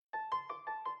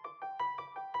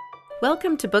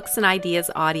Welcome to Books and Ideas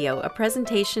Audio, a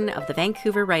presentation of the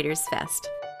Vancouver Writers Fest.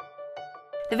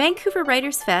 The Vancouver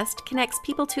Writers Fest connects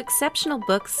people to exceptional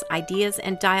books, ideas,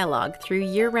 and dialogue through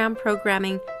year-round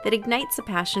programming that ignites a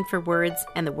passion for words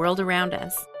and the world around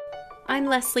us. I'm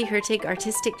Leslie Hurtig,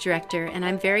 Artistic Director, and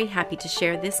I'm very happy to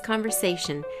share this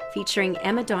conversation featuring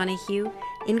Emma Donoghue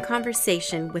in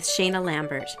conversation with Shayna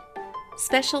Lambert.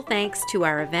 Special thanks to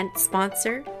our event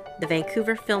sponsor, the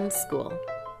Vancouver Film School.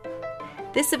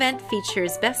 This event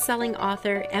features best-selling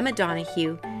author Emma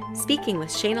Donoghue speaking with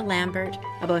Shayna Lambert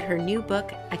about her new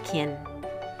book, Akin.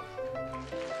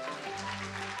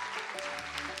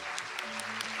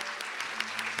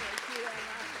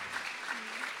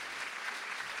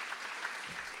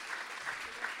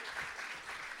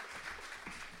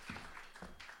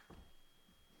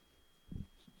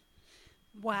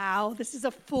 Wow, this is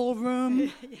a full room.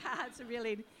 Yeah, it's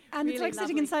really And really it's like lovely.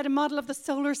 sitting inside a model of the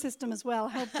solar system as well.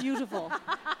 How beautiful.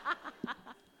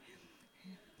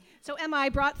 So Emma, I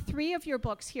brought 3 of your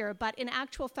books here, but in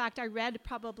actual fact, I read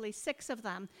probably 6 of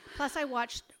them. Plus, I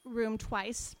watched Room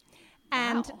twice.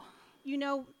 And, Wow. you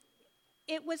know,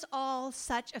 it was all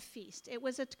such a feast. It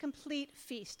was a complete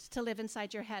feast to live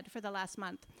inside your head for the last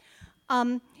month.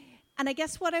 And I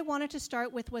guess what I wanted to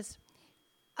start with was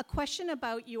a question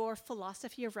about your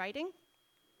philosophy of writing.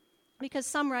 Because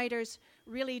some writers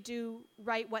really do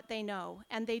write what they know,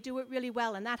 and they do it really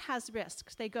well, and that has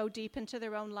risks. They go deep into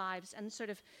their own lives and sort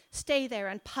of stay there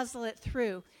and puzzle it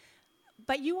through.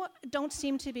 But you don't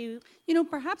seem to be... You know,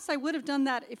 perhaps I would have done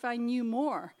that if I knew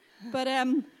more. But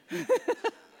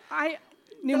I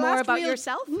Knew the more last about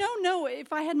yourself? No,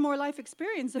 if I had more life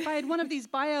experience. If I had one of these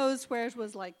bios where it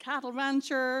was like cattle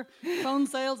rancher, phone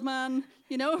salesman,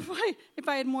 you know, if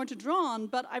I had more to draw on.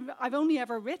 But I've only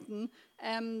ever written.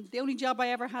 The only job I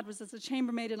ever had was as a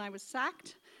chambermaid, and I was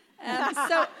sacked.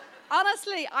 So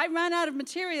honestly, I ran out of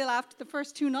material after the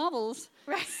first 2 novels.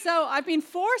 Right. So I've been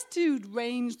forced to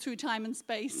range through time and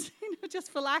space, you know,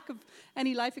 just for lack of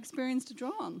any life experience to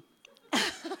draw on,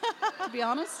 to be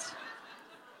honest.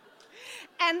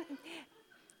 And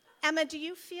Emma, do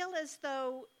you feel as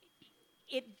though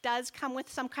it does come with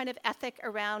some kind of ethic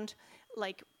around,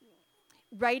 like,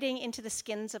 writing into the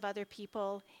skins of other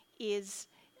people is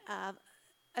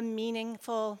a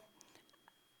meaningful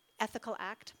ethical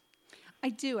act? I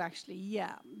do actually,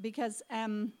 yeah, because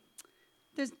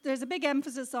there's a big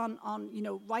emphasis on you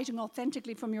know, writing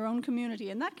authentically from your own community,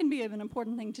 and that can be an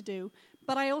important thing to do.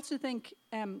 But I also think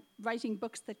writing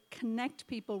books that connect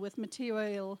people with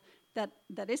material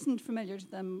that isn't familiar to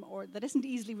them or that isn't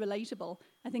easily relatable,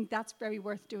 I think that's very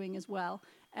worth doing as well.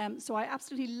 So I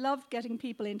absolutely love getting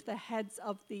people into the heads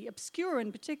of the obscure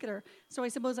in particular. So I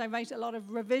suppose I write a lot of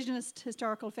revisionist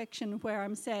historical fiction where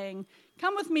I'm saying,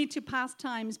 come with me to past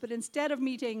times, but instead of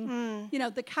meeting, you know,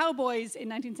 the cowboys in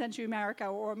 19th century America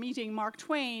or meeting Mark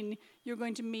Twain, you're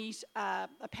going to meet a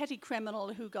petty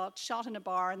criminal who got shot in a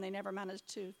bar and they never managed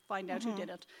to find out who did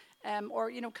it. Or,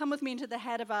 you know, come with me into the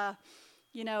head of a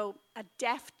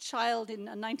deaf child in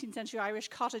a 19th century Irish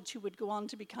cottage who would go on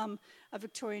to become a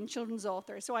Victorian children's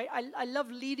author. So I love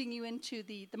leading you into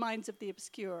the minds of the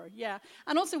obscure, yeah.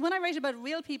 And also when I write about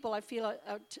real people, I feel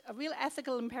a real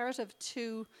ethical imperative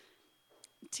to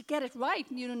get it right,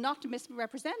 you know, not to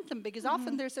misrepresent them, because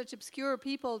often they're such obscure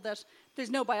people that there's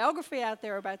no biography out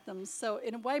there about them. So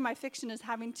in a way, my fiction is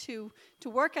having to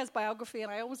work as biography,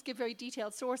 and I always give very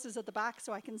detailed sources at the back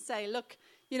so I can say, look,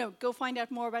 you know, go find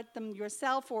out more about them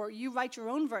yourself, or you write your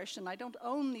own version. I don't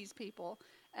own these people.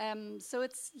 So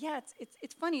it's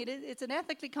funny. It's an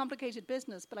ethically complicated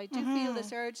business, but I do feel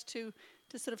this urge to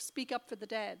sort of speak up for the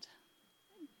dead.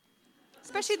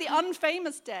 Especially the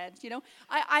unfamous dead, you know.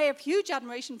 I have huge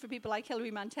admiration for people like Hilary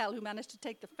Mantel, who managed to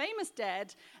take the famous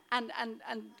dead and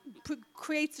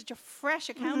create such a fresh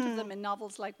account of them in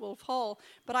novels like Wolf Hall.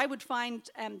 But I would find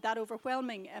that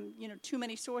overwhelming. You know, too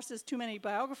many sources, too many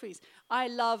biographies. I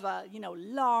love you know,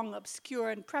 long, obscure,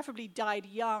 and preferably died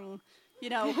young. You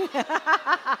know,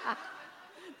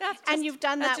 And you've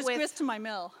done that just with grist to my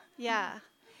mill. Yeah.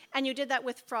 And you did that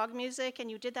with frog music,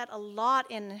 and you did that a lot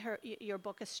in your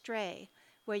book Astray,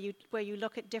 where you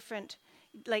look at different,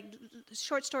 like,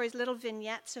 short stories, little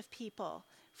vignettes of people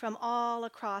from all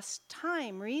across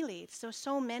time, really.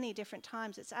 So many different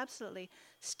times. It's absolutely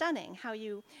stunning how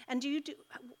you... And can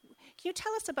you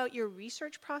tell us about your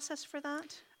research process for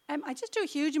that? I just do a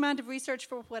huge amount of research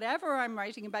for whatever I'm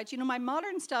writing about. You know, my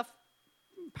modern stuff,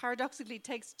 paradoxically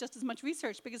takes just as much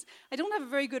research because I don't have a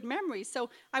very good memory. So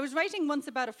I was writing once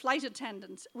about a flight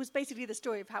attendant. It was basically the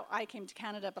story of how I came to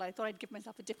Canada, but I thought I'd give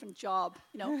myself a different job,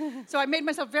 you know. So I made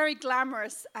myself very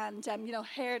glamorous and, you know,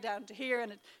 hair down to here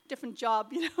and a different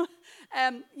job, you know.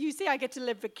 You see, I get to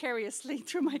live vicariously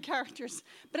through my characters.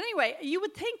 But anyway, you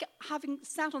would think, having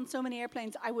sat on so many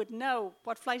airplanes, I would know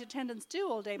what flight attendants do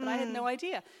all day, but I had no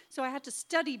idea. So I had to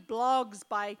study blogs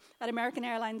by an American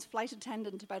Airlines flight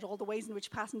attendant about all the ways in which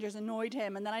passengers annoyed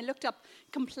him, and then I looked up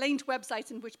complaint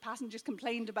websites in which passengers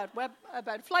complained about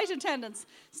flight attendants.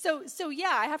 So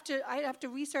yeah, I have to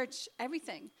research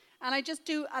everything, and I just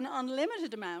do an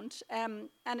unlimited amount, and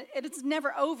it's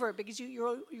never over because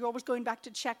you're always going back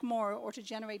to check more or to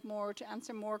generate more or to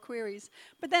answer more queries.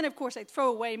 But then of course I throw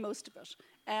away most of it.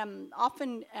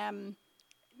 Often.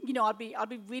 You know, I'll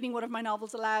be reading one of my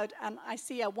novels aloud, and I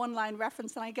see a one-line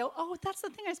reference, and I go, "Oh, that's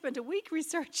the thing I spent a week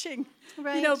researching."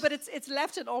 Right. You know, but it's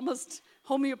left an almost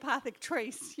homeopathic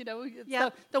trace. You know,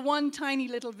 it's the one tiny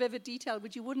little vivid detail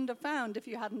which you wouldn't have found if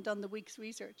you hadn't done the week's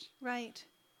research. Right.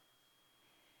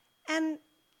 And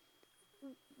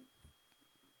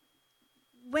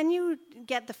when you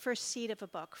get the first seed of a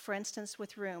book, for instance,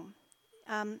 with Room.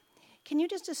 Can you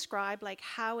just describe like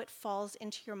how it falls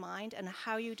into your mind and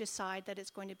how you decide that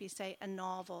it's going to be, say, a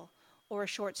novel or a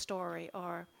short story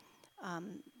or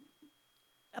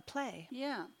a play?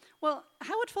 Yeah. Well,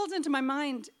 how it falls into my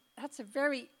mind, that's a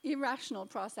very irrational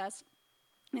process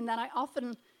in that I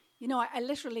often, you know, I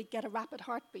literally get a rapid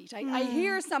heartbeat. I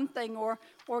hear something or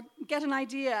get an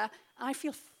idea, and I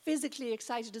feel physically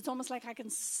excited. It's almost like I can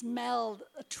smell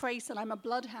a trace and I'm a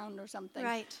bloodhound or something.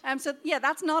 Right. So, yeah,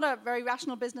 that's not a very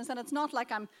rational business, and it's not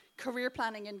like I'm career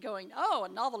planning and going, oh, a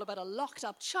novel about a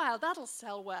locked-up child, that'll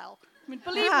sell well. I mean,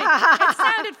 believe me, it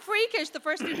sounded freakish. The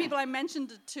first few people I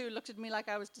mentioned it to looked at me like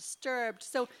I was disturbed.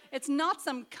 So it's not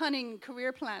some cunning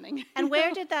career planning. And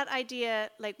where did that idea,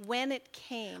 like when it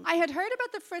came? I had heard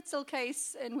about the Fritzl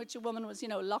case in which a woman was, you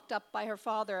know, locked up by her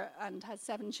father and had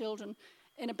 7 children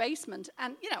in a basement.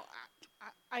 And, you know,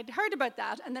 I'd heard about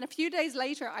that. And then a few days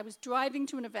later, I was driving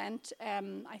to an event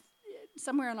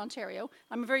somewhere in Ontario.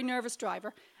 I'm a very nervous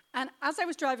driver. And as I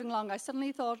was driving along, I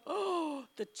suddenly thought, oh,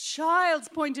 the child's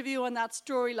point of view on that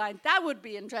storyline, that would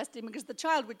be interesting because the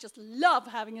child would just love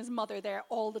having his mother there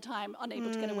all the time,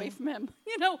 unable to get away from him.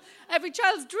 You know, every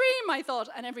child's dream, I thought,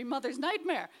 and every mother's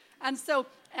nightmare. And so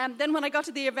then when I got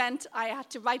to the event, I had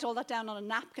to write all that down on a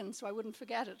napkin so I wouldn't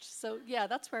forget it. So, yeah,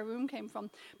 that's where Room came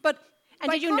from.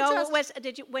 And did you know it was?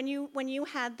 Did you when you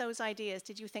had those ideas?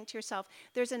 Did you think to yourself,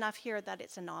 "There's enough here that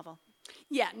it's a novel"?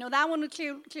 Yeah, no, that one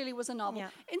clearly was a novel. Yeah.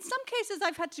 In some cases,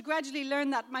 I've had to gradually learn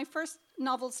that my first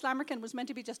novel, Slammerkin, was meant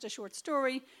to be just a short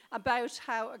story about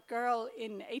how a girl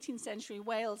in 18th century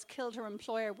Wales killed her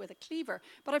employer with a cleaver.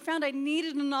 But I found I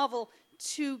needed a novel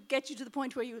to get you to the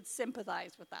point where you would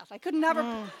sympathize with that. I couldn't have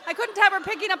her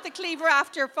picking up the cleaver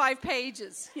after 5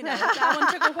 pages. You know, that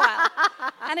one took a while.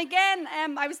 And again,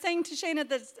 I was saying to Shana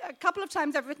that a couple of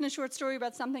times I've written a short story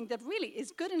about something that really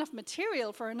is good enough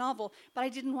material for a novel, but I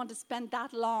didn't want to spend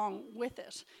that long with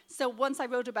it. So once I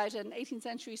wrote about an 18th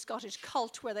century Scottish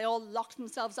cult where they all locked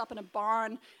themselves up in a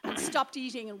barn and stopped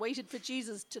eating and waited for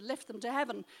Jesus to lift them to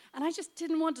heaven. And I just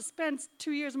didn't want to spend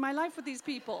 2 years of my life with these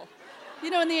people. You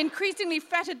know, in the increasingly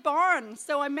fetid barn.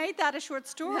 So I made that a short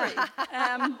story.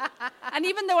 And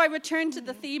even though I returned to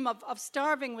the theme of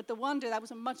starving with the wonder, that was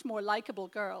a much more likable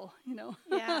girl, you know.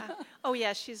 Yeah. Oh,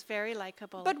 yeah, she's very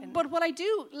likable. But what I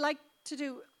do like to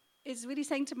do is really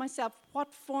saying to myself,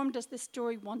 what form does this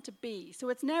story want to be? So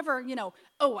it's never, you know,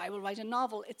 oh, I will write a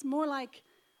novel. It's more like,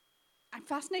 I'm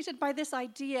fascinated by this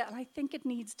idea, and I think it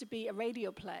needs to be a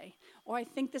radio play. Or I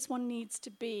think this one needs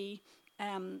to be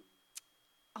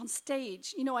on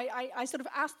stage. You know, I sort of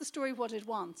ask the story what it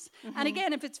wants. Mm-hmm. And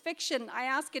again, if it's fiction, I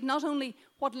ask it not only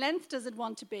what length does it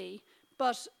want to be,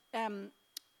 but,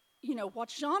 you know, what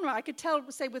genre. I could tell,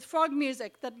 say, with Frog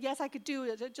Music, that yes, I could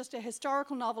do just a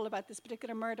historical novel about this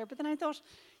particular murder, but then I thought,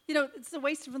 you know, it's a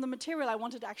waste of the material. I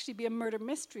wanted to actually be a murder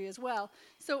mystery as well.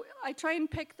 So I try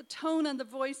and pick the tone and the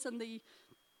voice and the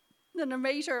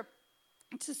narrator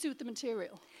to suit the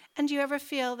material. And do you ever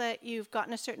feel that you've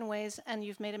gotten a certain ways and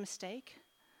you've made a mistake?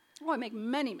 Oh, I make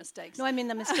many mistakes. No, I mean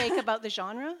the mistake about the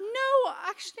genre? No,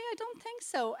 actually, I don't think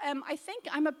so. I think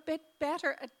I'm a bit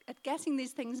better at guessing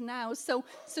these things now. So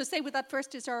say with that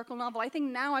first historical novel, I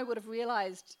think now I would have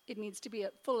realized it needs to be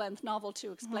a full-length novel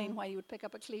to explain why you would pick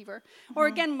up a cleaver. Or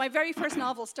again, my very first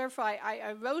novel, Stir Fry,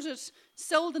 I wrote it,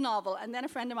 sold the novel, and then a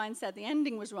friend of mine said the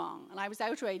ending was wrong. And I was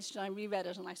outraged, and I reread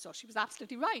it, and I saw she was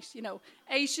absolutely right. You know,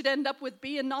 A should end up with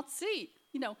B and not C.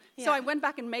 you know. Yeah. So I went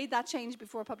back and made that change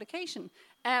before publication.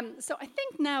 So I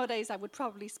think nowadays I would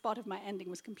probably spot if my ending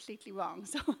was completely wrong.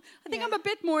 So I think Yeah. I'm a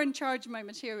bit more in charge of my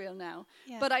material now.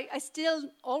 Yeah. But I still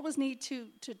always need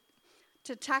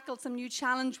to tackle some new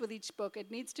challenge with each book. It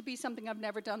needs to be something I've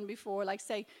never done before. Like,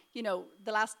 say, you know,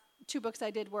 the last 2 books I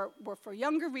did were for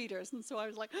younger readers. And so I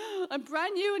was like, I'm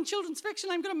brand new in children's fiction.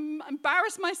 I'm going to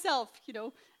embarrass myself, you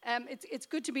know. It's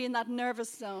good to be in that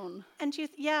nervous zone. And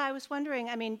I was wondering,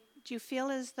 I mean, do you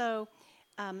feel as though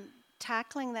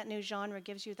tackling that new genre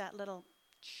gives you that little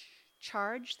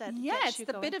charge that Yes, you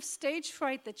the go bit of stage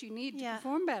fright that you need to Yeah.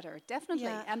 perform better, definitely.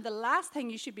 Yeah. And the last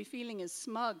thing you should be feeling is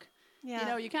smug. Yeah. You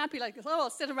know, you can't be like, oh, I'll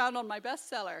sit around on my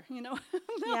bestseller, you know.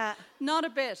 No, Yeah. not a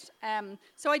bit.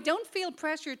 So I don't feel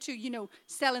pressure to, you know,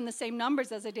 sell in the same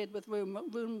numbers as I did with Room.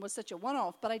 Room was such a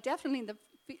one-off, but I definitely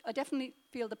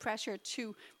feel the pressure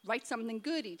to write something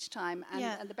good each time.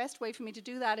 And the best way for me to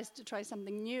do that is to try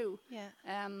something new. Yeah.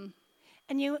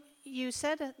 And you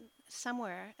said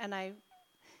somewhere, and I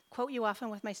quote you often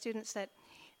with my students, that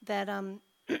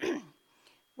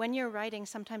when you're writing,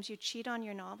 sometimes you cheat on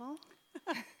your novel.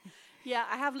 Yeah,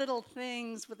 I have little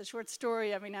things with a short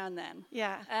story every now and then.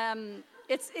 Yeah.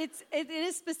 It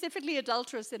is specifically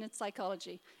adulterous in its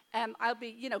psychology. I'll be,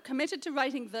 you know, committed to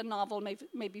writing the novel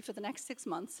maybe for the next 6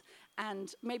 months,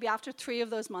 and maybe after 3 of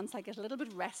those months I get a little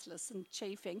bit restless and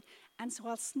chafing, and so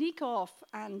I'll sneak off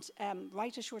and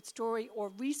write a short story or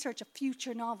research a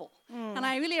future novel. And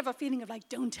I really have a feeling of like,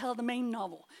 don't tell the main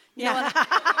novel. You know, and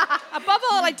above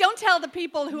all, I don't tell the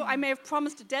people who I may have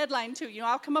promised a deadline to. You know,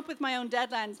 I'll come up with my own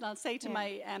deadlines and I'll say to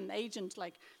my agent,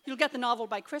 like, you'll get the novel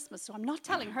by Christmas. So I'm not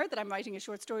telling her that I'm writing a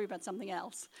short story about something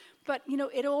else. But, you know,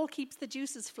 it all keeps the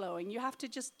juices flowing. You have to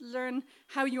just learn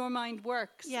how your mind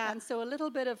works. Yeah. And so a little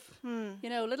bit of, you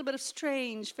know, a little bit of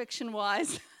strange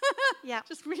fiction-wise Yeah.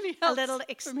 just really A helps little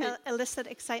for me. illicit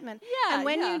excitement. Yeah, And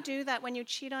when yeah. you do that, when you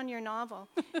cheat on your novel,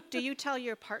 do you tell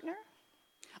your partner?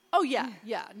 Oh, yeah.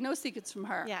 No secrets from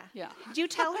her. Yeah. Do you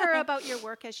tell her about your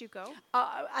work as you go?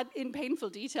 In painful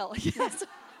detail, yes.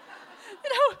 You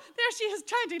know, there she is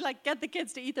trying to like get the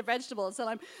kids to eat the vegetables, and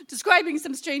I'm describing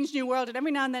some strange new world, and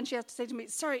every now and then she has to say to me,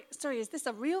 sorry, is this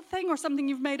a real thing or something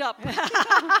you've made up? And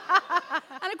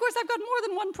of course I've got more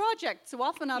than one project, so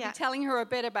often I'll be telling her a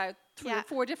bit about 3 or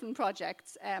 4 different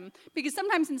projects, because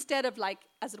sometimes instead of like,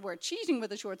 as it were, cheating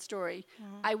with a short story,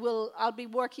 I'll be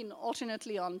working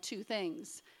alternately on 2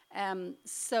 things.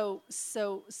 So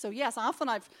yes, often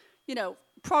I've, you know,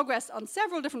 progress on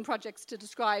several different projects to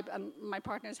describe, and my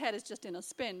partner's head is just in a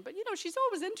spin. But, you know, she's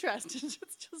always interested.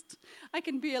 It's just, I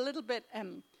can be a little bit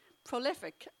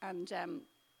prolific and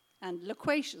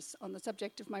loquacious on the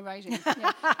subject of my writing.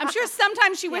 Yeah. I'm sure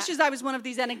sometimes she wishes I was one of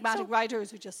these enigmatic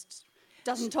writers who just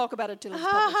doesn't talk about it till it's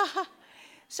published.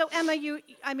 So, Emma,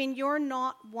 you're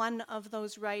not one of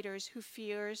those writers who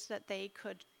fears that they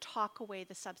could talk away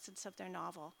the substance of their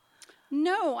novel.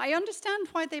 No, I understand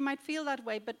why they might feel that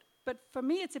way, but for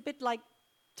me it's a bit like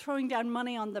throwing down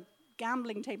money on the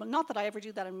gambling table. Not that I ever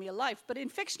do that in real life, but in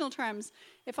fictional terms,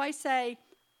 if I say,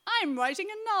 I'm writing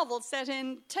a novel set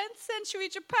in 10th century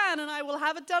Japan and I will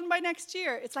have it done by next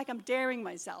year, it's like I'm daring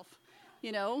myself,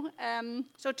 you know.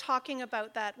 So talking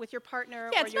about that with your partner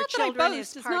or it's your not that I children boast.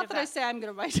 is It's part not of that I say I'm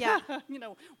going to write a, you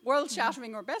know,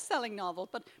 world-shattering or best-selling novel,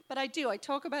 but I do. I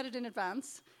talk about it in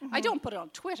advance. I don't put it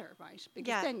on Twitter, right?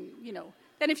 Because then, you know,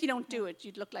 then if you don't do it,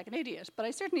 you'd look like an idiot. But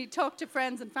I certainly talk to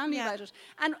friends and family about it.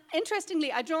 And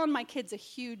interestingly, I draw on my kids a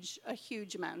huge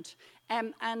amount.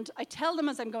 And I tell them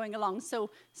as I'm going along.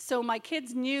 So my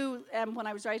kids knew when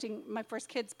I was writing my first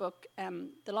kids book,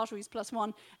 The Lotteries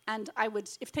 +1, and I would,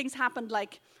 if things happened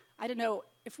like, I don't know,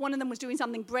 if one of them was doing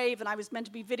something brave and I was meant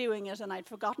to be videoing it and I'd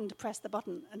forgotten to press the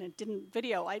button and it didn't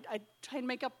video, I'd try and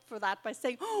make up for that by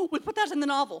saying, oh, we'll put that in the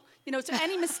novel. You know, so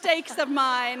any mistakes of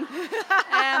mine.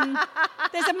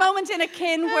 There's a moment in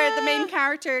Akin where the main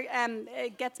character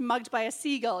gets mugged by a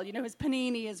seagull. You know, his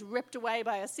panini is ripped away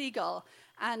by a seagull.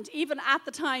 And even at the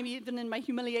time, even in my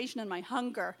humiliation and my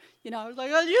hunger, you know, I was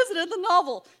like, I'll use it in the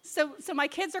novel. So my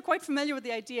kids are quite familiar with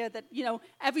the idea that, you know,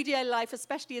 everyday life,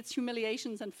 especially its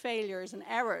humiliations and failures and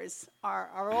errors,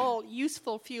 are all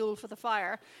useful fuel for the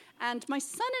fire. And my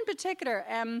son in particular,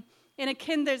 in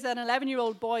Akin, there's an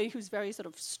 11-year-old boy who's very sort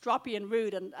of stroppy and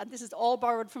rude, and this is all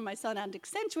borrowed from my son and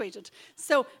accentuated.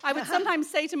 So I would sometimes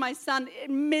say to my son,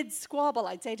 mid-squabble,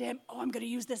 I'd say to him, oh, I'm going to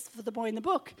use this for the boy in the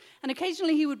book. And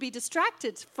occasionally he would be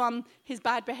distracted from his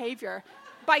bad behavior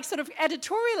by sort of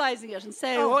editorializing it and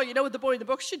saying, you know what the boy in the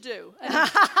book should do. And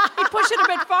he'd push it a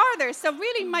bit farther. So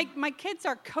really, my kids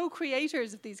are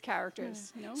co-creators of these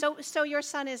characters. You know? So your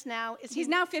son is now... He's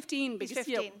now 15 because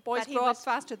 15, boys grow up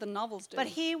faster than novels do. But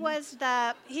he was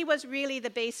really the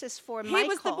basis for Michael. He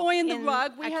was the boy in the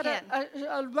rug. We had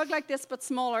a rug like this, but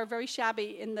smaller, very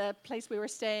shabby, in the place we were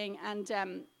staying. And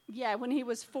when he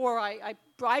was 4, I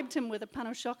bribed him with a pan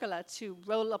au chocolat to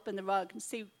roll up in the rug and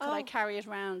see could I carry it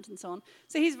around and so on.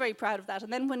 So he's very proud of that.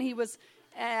 And then when he was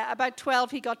about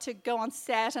 12, he got to go on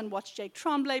set and watch Jake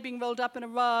Tremblay being rolled up in a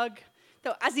rug.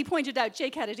 Though, as he pointed out,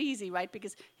 Jake had it easy, right?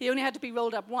 Because he only had to be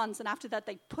rolled up once, and after that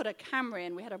they put a camera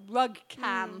in. We had a rug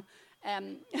cam.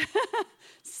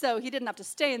 So he didn't have to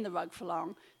stay in the rug for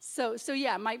long. So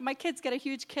yeah, my kids get a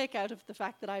huge kick out of the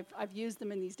fact that I've used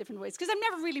them in these different ways. Because I'm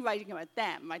never really writing about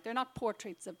them, right? They're not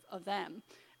portraits of them.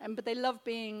 But they love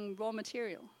being raw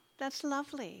material. That's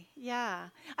lovely, yeah.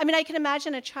 I mean, I can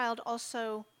imagine a child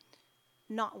also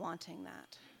not wanting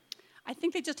that. I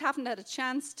think they just haven't had a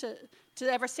chance to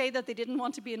ever say that they didn't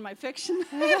want to be in my fiction.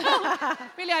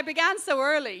 Really, I began so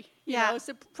early, you know,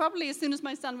 so probably as soon as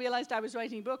my son realized I was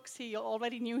writing books, he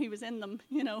already knew he was in them,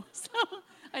 you know. So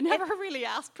I never really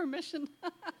asked permission.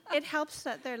 It helps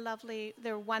that they're lovely,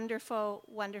 they're wonderful,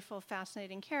 wonderful,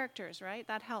 fascinating characters, right?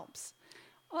 That helps.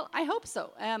 Well, I hope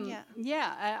so. I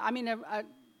mean,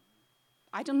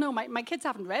 I don't know. My kids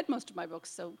haven't read most of my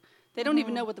books, so they don't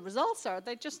even know what the results are.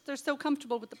 They're so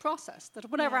comfortable with the process that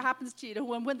whatever happens to you,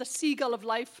 when the seagull of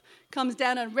life comes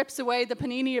down and rips away the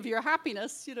panini of your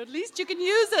happiness, at least you can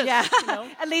use it. Yeah, you know?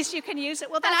 At least you can use it.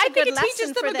 Well, that's a good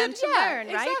lesson for them to learn,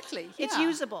 right? Exactly. Yeah. It's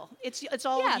usable. It's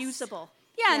all usable.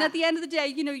 Yeah, and at the end of the day,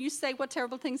 you say what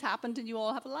terrible things happened and you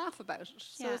all have a laugh about it.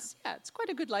 So it's quite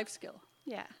a good life skill.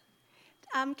 Yeah.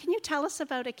 Can you tell us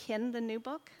about Akin, the new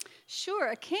book? Sure.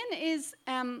 Akin is,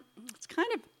 it's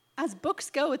kind of, as books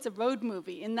go, it's a road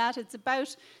movie in that it's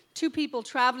about two people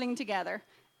traveling together.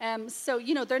 So,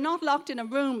 they're not locked in a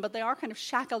room, but they are kind of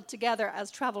shackled together as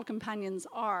travel companions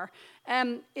are.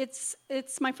 It's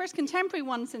my first contemporary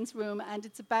one since Room, and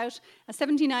it's about a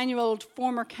 79-year-old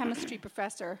former chemistry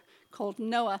professor called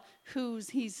Noah,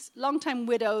 he's long-time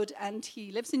widowed, and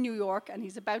he lives in New York, and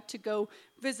he's about to go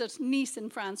visit Nice in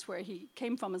France, where he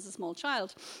came from as a small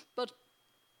child. But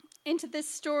into this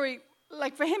story,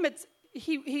 like for him,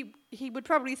 he would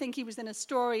probably think he was in a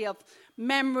story of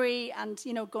memory and,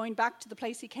 going back to the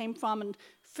place he came from and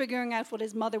figuring out what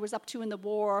his mother was up to in the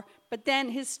war. But then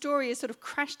his story is sort of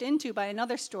crashed into by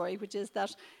another story, which is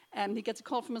that he gets a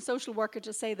call from a social worker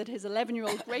to say that his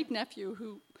 11-year-old great-nephew,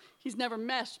 who he's never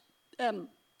met,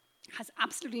 has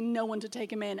absolutely no one to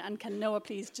take him in, and can Noah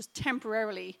please just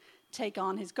temporarily take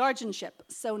on his guardianship.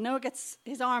 So Noah gets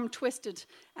his arm twisted,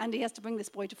 and he has to bring this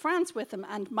boy to France with him.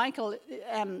 And Michael,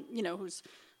 who's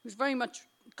very much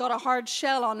got a hard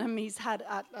shell on him. He's had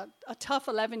a tough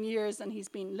 11 years, and he's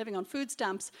been living on food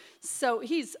stamps. So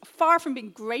he's far from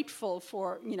being grateful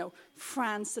for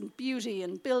France and beauty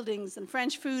and buildings and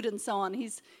French food and so on.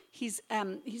 He's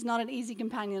not an easy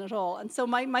companion at all. And so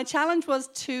my challenge was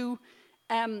to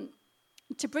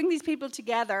bring these people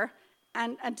together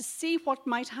and to see what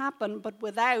might happen, but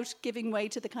without giving way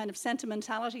to the kind of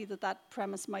sentimentality that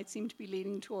premise might seem to be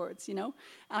leading towards, And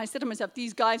I said to myself,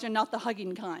 these guys are not the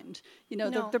hugging kind.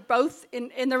 No. They're both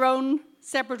in their own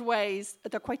separate ways.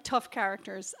 They're quite tough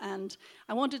characters, and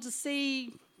I wanted to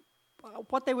see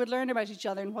what they would learn about each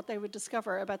other and what they would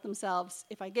discover about themselves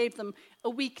if I gave them a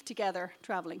week together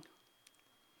traveling.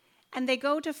 And they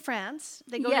go to France.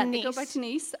 They go to Nice. They go back to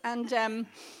Nice, and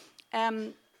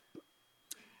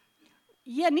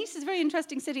Nice is a very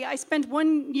interesting city. I spent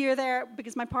 1 year there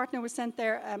because my partner was sent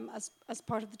there as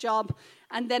part of the job,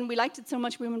 and then we liked it so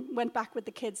much we went back with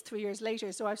the kids 3 years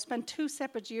later. So I've spent 2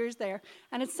 separate years there,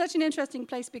 and it's such an interesting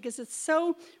place because it's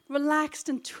so relaxed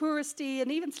and touristy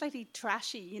and even slightly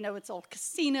trashy. It's all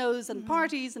casinos and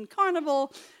parties and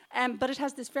carnival, but it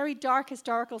has this very dark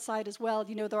historical side as well.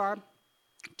 There are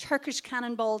Turkish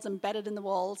cannonballs embedded in the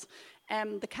walls.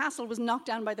 The castle was knocked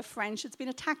down by the French. It's been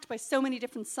attacked by so many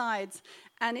different sides.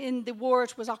 And in the war,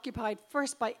 it was occupied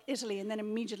first by Italy and then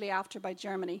immediately after by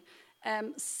Germany.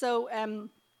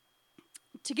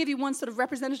 To give you one sort of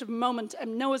representative moment,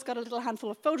 Noah's got a little handful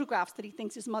of photographs that he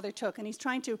thinks his mother took, and he's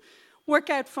trying to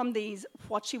work out from these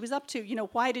what she was up to.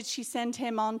 Why did she send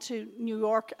him on to New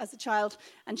York as a child,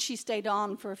 and she stayed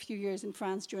on for a few years in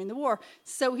France during the war?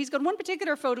 So he's got one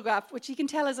particular photograph, which he can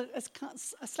tell is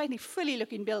a slightly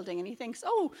frilly-looking building, and he thinks,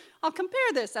 I'll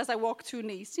compare this as I walk through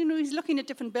Nice. He's looking at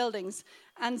different buildings.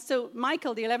 And so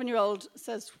Michael, the 11-year-old,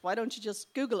 says, why don't you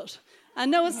just Google it? And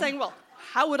Noah's saying, well,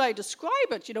 how would I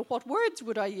describe it? What words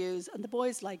would I use? And the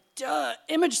boy's like, duh,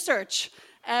 image search.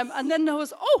 And then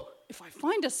Noah's, oh, if I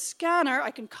find a scanner,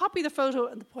 I can copy the photo.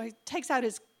 And the boy takes out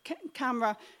his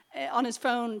camera on his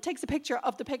phone, takes a picture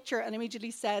of the picture, and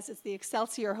immediately says it's the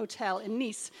Excelsior Hotel in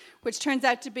Nice, which turns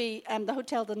out to be the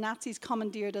hotel the Nazis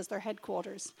commandeered as their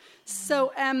headquarters.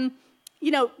 So,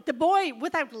 the boy,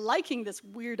 without liking this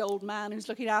weird old man who's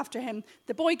looking after him,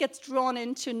 the boy gets drawn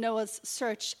into Noah's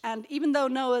search. And even though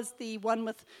Noah's the one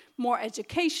with more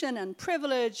education and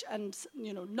privilege and,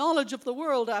 knowledge of the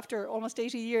world after almost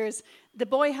 80 years, the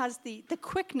boy has the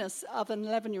quickness of an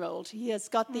 11-year-old. He has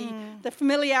got the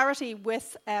familiarity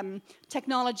with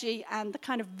technology and the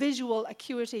kind of visual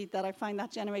acuity that I find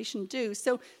that generation do.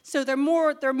 So they're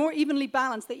more evenly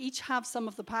balanced. They each have some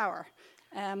of the power.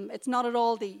 It's not at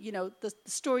all the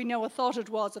story Noah thought it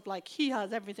was of like he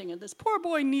has everything and this poor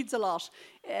boy needs a lot.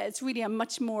 It's really a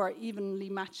much more evenly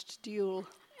matched duel.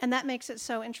 And that makes it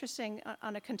so interesting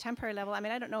on a contemporary level. I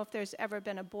mean, I don't know if there's ever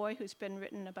been a boy who's been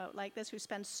written about like this, who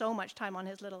spends so much time on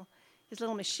his little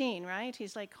machine, right?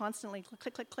 He's like constantly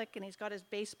click, click, click, and he's got his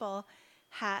baseball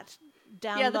hat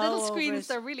down low. Yeah, the little screens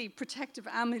are really protective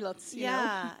amulets. You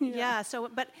know? Yeah.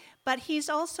 So, but he's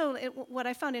also, what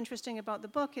I found interesting about the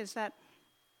book is that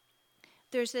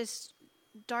there's this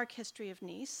dark history of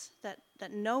Nice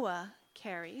that Noah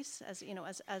carries as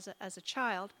a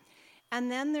child, and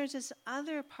then there's this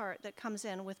other part that comes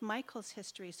in with Michael's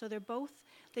history. So they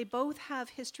both have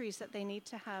histories that they need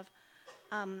to have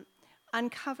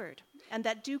uncovered, and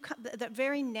that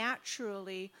very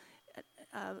naturally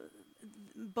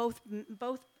both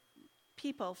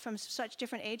people from such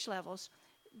different age levels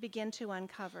begin to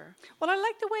uncover. Well, I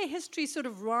like the way history sort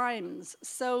of rhymes.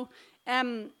 So.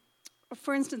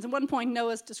 For instance, at one point,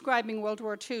 Noah's describing World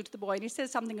War II to the boy, and he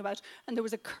says something about, and there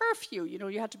was a curfew,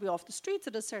 you had to be off the streets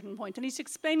at a certain point, and he's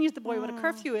explaining to the boy what a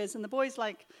curfew is, and the boy's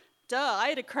like, duh, I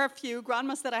had a curfew,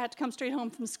 Grandma said I had to come straight home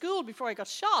from school before I got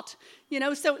shot,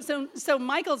 so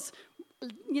Michael's,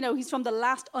 he's from the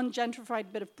last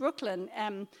ungentrified bit of Brooklyn,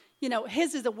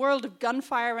 his is a world of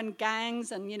gunfire and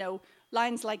gangs and,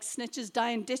 lines like snitches die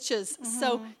in ditches. Mm-hmm.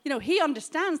 So, he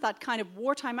understands that kind of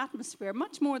wartime atmosphere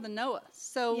much more than Noah.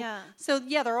 So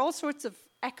there are all sorts of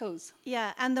echoes.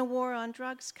 Yeah, and the war on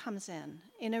drugs comes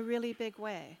in a really big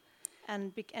way.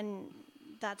 And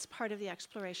that's part of the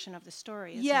exploration of the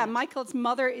story, isn't it? Michael's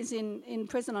mother is in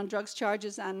prison on drugs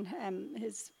charges, and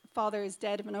his father is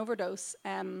dead of an overdose.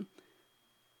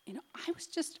 I was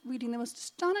just reading the most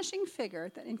astonishing figure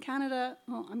that in Canada,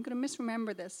 I'm going to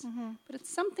misremember this, but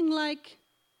it's something like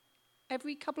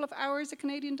every couple of hours a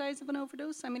Canadian dies of an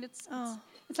overdose. I mean, it's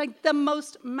like the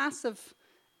most massive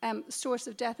source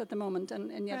of death at the moment,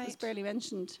 and yet was barely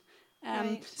mentioned.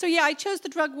 So I chose the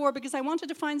drug war because I wanted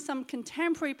to find some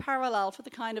contemporary parallel for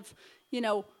the kind of,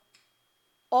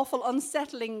 awful,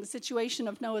 unsettling situation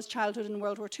of Noah's childhood in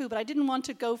World War II, but I didn't want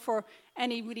to go for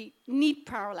any really neat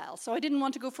parallel. So I didn't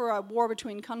want to go for a war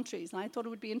between countries, and I thought it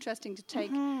would be interesting to take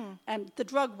the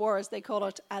drug war, as they call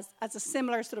it, as a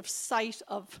similar sort of site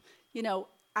of,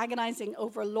 agonizing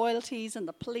over loyalties and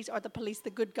the police. Are the police the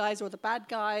good guys or the bad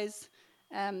guys?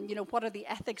 What are the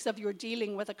ethics of your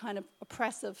dealing with a kind of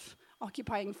oppressive,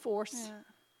 occupying force? Yeah.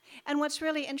 And what's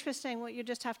really interesting, you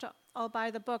just have to all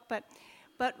buy the book, but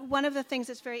one of the things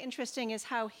that's very interesting is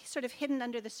how sort of hidden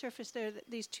under the surface there are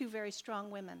these two very strong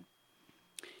women.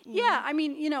 Yeah, I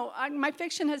mean, my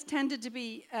fiction has tended to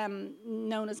be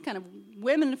known as kind of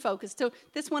women-focused. So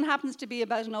this one happens to be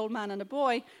about an old man and a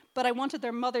boy, but I wanted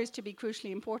their mothers to be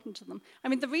crucially important to them. I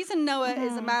mean, the reason Noah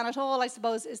is a man at all, I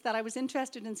suppose, is that I was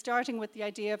interested in starting with the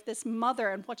idea of this mother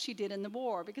and what she did in the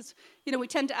war. Because, we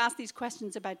tend to ask these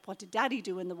questions about what did Daddy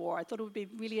do in the war. I thought it would be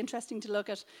really interesting to look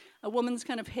at a woman's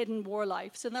kind of hidden war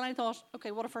life. So then I thought, okay,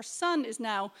 what if her son is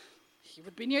now... He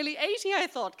would be nearly 80, I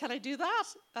thought. Can I do that?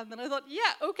 And then I thought,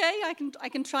 okay, I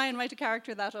can try and write a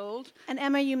character that old. And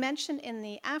Emma, you mentioned in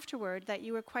the afterword that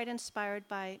you were quite inspired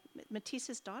by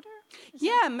Matisse's daughter?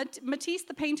 Matisse,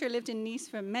 the painter, lived in Nice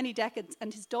for many decades,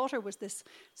 and his daughter was this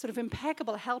sort of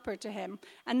impeccable helper to him.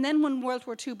 And then when World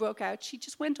War II broke out, she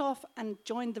just went off and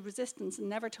joined the resistance and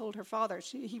never told her father.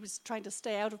 He was trying to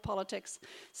stay out of politics.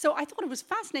 So I thought it was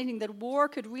fascinating that war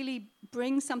could really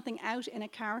bring something out in a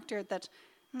character that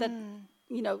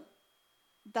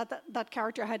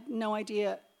character had no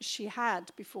idea she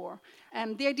had before.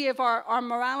 The idea of our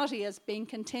morality as being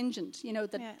contingent,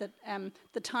 that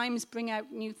the times bring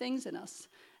out new things in us.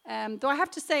 Though I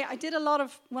have to say, I did a lot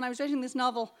of, when I was writing this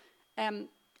novel,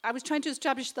 I was trying to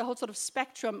establish the whole sort of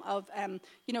spectrum of,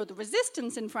 the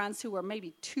resistance in France, who were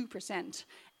maybe 2%,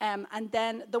 And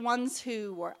then the ones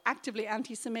who were actively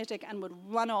anti-Semitic and would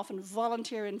run off and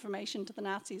volunteer information to the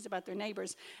Nazis about their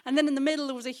neighbours. And then in the middle,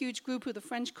 there was a huge group who the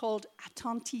French called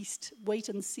attentistes,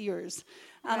 wait-and-seers.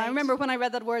 And I remember when I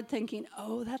read that word thinking,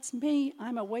 oh, that's me.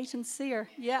 I'm a wait-and-seer.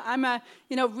 Yeah, I'm a,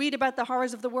 read about the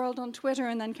horrors of the world on Twitter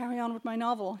and then carry on with my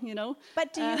novel,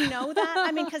 But do you know that?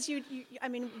 I mean, because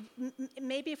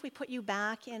maybe if we put you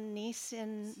back in Nice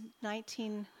in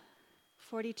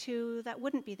 1942, that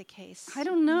wouldn't be the case. I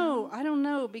don't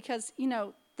know, because,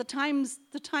 the times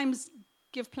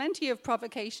give plenty of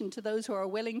provocation to those who are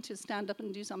willing to stand up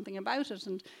and do something about it.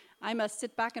 And I'm a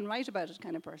sit back and write about it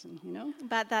kind of person,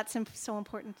 But that's so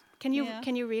important. Can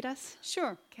you read us?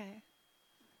 Sure. Okay.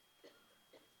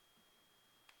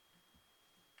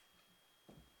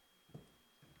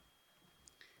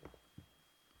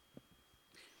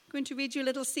 I'm going to read you a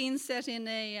little scene set in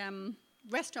a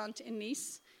restaurant in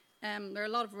Nice. There are a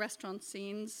lot of restaurant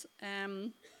scenes.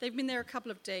 They've been there a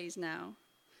couple of days now.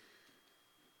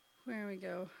 Where we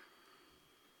go.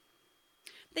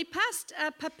 They passed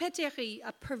a papeterie,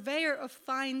 a purveyor of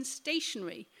fine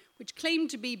stationery, which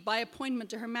claimed to be by appointment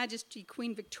to Her Majesty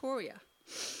Queen Victoria.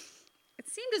 It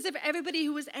seemed as if everybody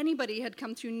who was anybody had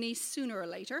come through Nice sooner or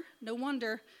later. No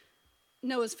wonder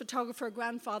Noah's photographer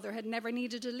grandfather had never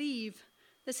needed to leave.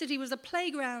 The city was a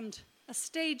playground, a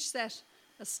stage set,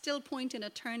 a still point in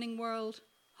a turning world.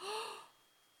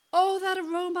 Oh, that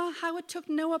aroma, how it took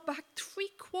Noah back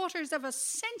 3/4 of a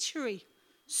century.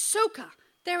 Soca,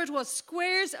 there it was,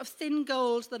 squares of thin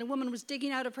gold that a woman was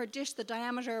digging out of her dish the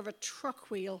diameter of a truck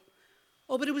wheel.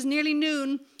 Oh, but it was nearly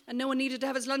noon, and Noah needed to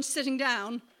have his lunch sitting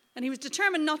down, and he was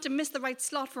determined not to miss the right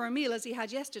slot for a meal as he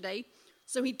had yesterday,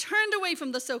 so he turned away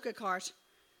from the Soca cart.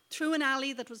 Through an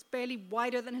alley that was barely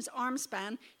wider than his arm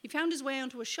span, he found his way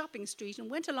onto a shopping street and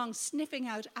went along sniffing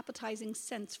out appetizing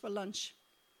scents for lunch.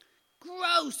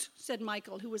 Gross, said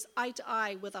Michael, who was eye to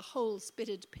eye with a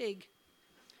whole-spitted pig.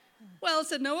 Well,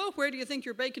 said Noah, where do you think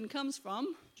your bacon comes from?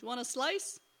 Do you want a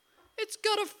slice? It's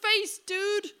got a face,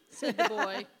 dude, said the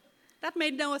boy. That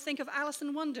made Noah think of Alice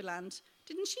in Wonderland.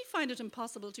 Didn't she find it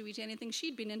impossible to eat anything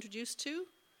she'd been introduced to?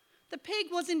 The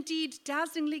pig was indeed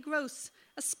dazzlingly gross,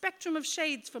 a spectrum of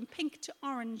shades from pink to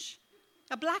orange.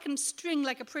 A blackened string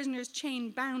like a prisoner's chain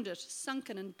bound it,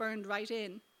 sunken and burned right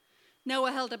in.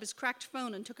 Noah held up his cracked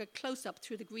phone and took a close-up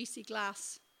through the greasy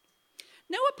glass.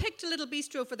 Noah picked a little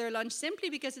bistro for their lunch simply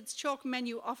because its chalk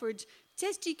menu offered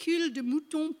testicules de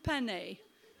mouton pané,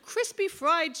 crispy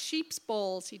fried sheep's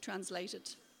balls, he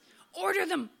translated. Order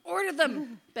them,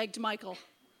 begged Michael.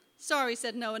 Sorry,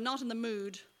 said Noah, not in the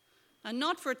mood. And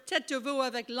not for tête de veau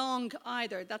avec langue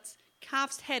either. That's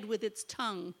calf's head with its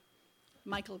tongue.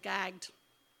 Michael gagged.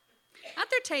 At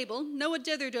their table, Noah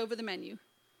dithered over the menu.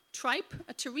 Tripe,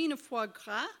 a terrine of foie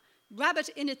gras, rabbit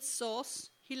in its sauce.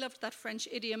 He loved that French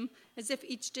idiom, as if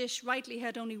each dish rightly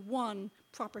had only one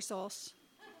proper sauce.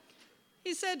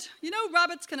 He said,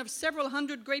 rabbits can have several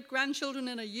hundred great-grandchildren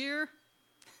in a year.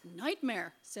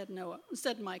 Nightmare, said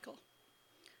Michael.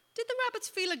 Did the rabbits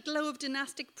feel a glow of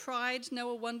dynastic pride,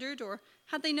 Noah wondered, or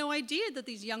had they no idea that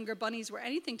these younger bunnies were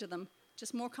anything to them,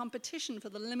 just more competition for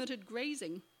the limited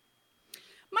grazing?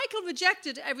 Michael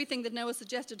rejected everything that Noah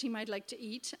suggested he might like to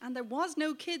eat, and there was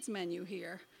no kids' menu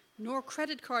here, nor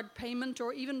credit card payment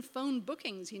or even phone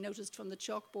bookings, he noticed from the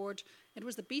chalkboard. It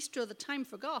was the bistro that time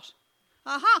forgot.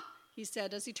 Aha, he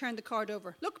said as he turned the card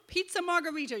over. Look, pizza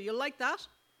margarita, you'll like that?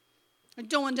 I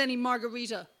don't want any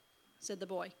margarita, said the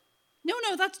boy. No,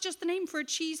 that's just the name for a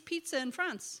cheese pizza in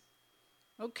France.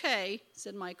 Okay,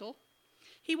 said Michael.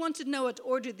 He wanted Noah to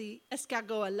order the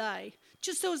escargot à l'ail,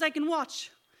 just so as I can watch.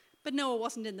 But Noah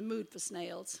wasn't in the mood for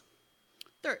snails.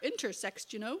 They're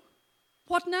intersexed,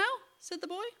 What now? Said the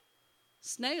boy.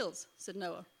 Snails, said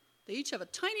Noah. They each have a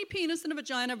tiny penis and a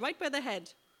vagina right by the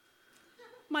head.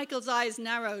 Michael's eyes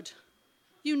narrowed.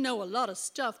 You know a lot of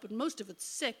stuff, but most of it's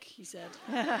sick, he said.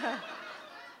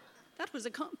 That was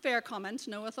a fair comment,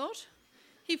 Noah thought.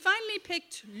 He finally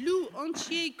picked loup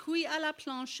entier cuit à la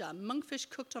planche, monkfish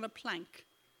cooked on a plank.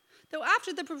 Though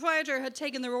after the proprietor had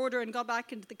taken their order and got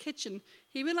back into the kitchen,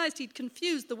 he realized he'd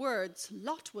confused the words.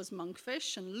 Lot was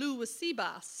monkfish and loup was sea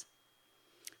bass.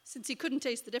 Since he couldn't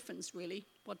taste the difference, really,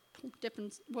 what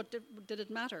did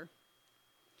it matter?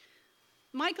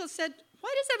 Michael said,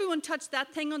 why does everyone touch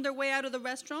that thing on their way out of the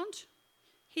restaurant?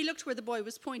 He looked where the boy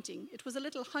was pointing. It was a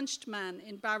little hunched man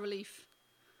in bas-relief.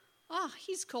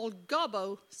 He's called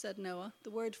Gobbo, said Noah,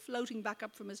 the word floating back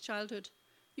up from his childhood.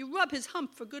 You rub his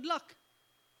hump for good luck.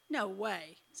 No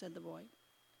way, said the boy.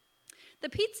 The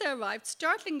pizza arrived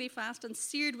startlingly fast and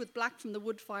seared with black from the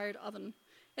wood-fired oven.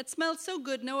 It smelled so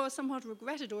good Noah somewhat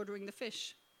regretted ordering the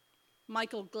fish.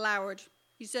 Michael glowered.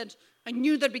 He said, I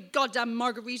knew there'd be goddamn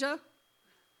margarita.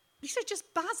 He said,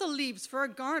 just basil leaves for a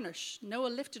garnish. Noah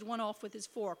lifted one off with his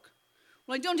fork.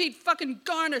 Well, I don't eat fucking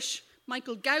garnish.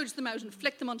 Michael gouged them out and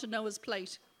flicked them onto Noah's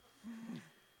plate.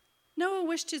 Noah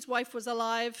wished his wife was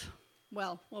alive.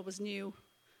 Well, what was new?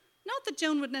 Not that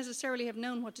Joan would necessarily have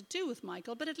known what to do with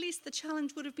Michael, but at least the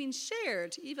challenge would have been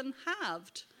shared, even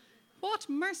halved. What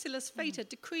merciless fate had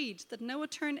decreed that Noah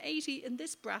turn 80 in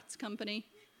this brat's company?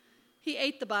 He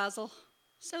ate the basil.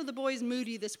 So the boy's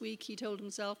moody this week, he told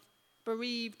himself.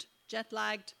 Bereaved,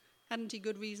 jet-lagged, hadn't he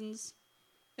good reasons?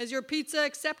 Is your pizza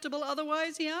acceptable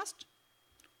otherwise, he asked.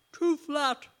 Too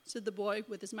flat, said the boy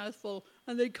with his mouth full,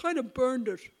 and they kind of burned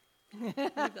it. Leave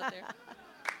that there.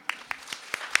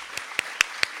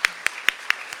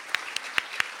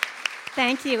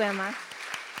 Thank you, Emma.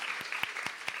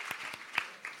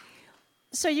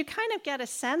 So you kind of get a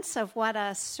sense of what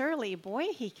a surly boy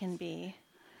he can be.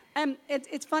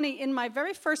 It's funny, in my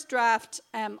very first draft,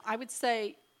 I would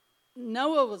say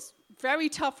Noah was very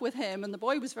tough with him and the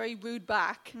boy was very rude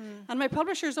back. And my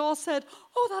publishers all said,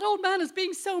 oh, that old man is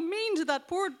being so mean to that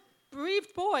poor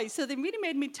bereaved boy. So they really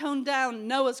made me tone down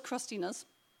Noah's crustiness.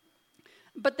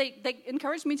 But they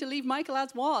encouraged me to leave Michael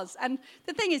as was. And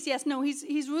the thing is, yes, no,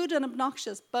 he's rude and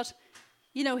obnoxious, but,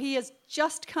 you know, he has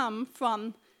just come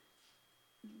from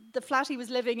the flat he was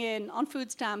living in on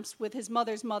food stamps with his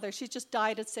mother's mother. She's just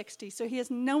died at 60, so he has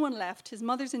no one left. His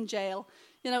mother's in jail.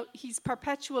 You know, he's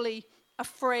perpetually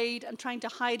afraid and trying to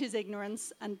hide his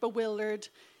ignorance and bewildered.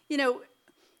 You know,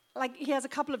 like he has a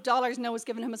couple of dollars Noah's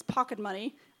given him as pocket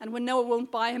money, and when Noah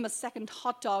won't buy him a second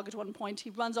hot dog at one point, he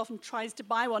runs off and tries to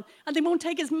buy one, and they won't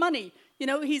take his money. You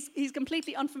know, he's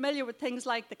completely unfamiliar with things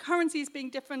like the currencies being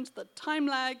different, the time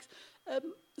lags.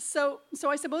 So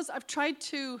I suppose I've tried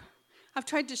to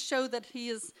show that he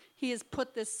has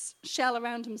put this shell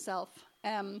around himself.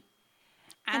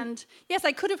 And yes,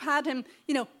 I could have had him,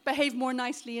 you know, behave more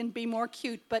nicely and be more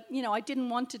cute, but, you know, I didn't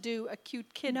want to do a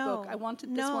cute kid book. I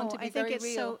wanted this one to be very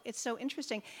real. It's so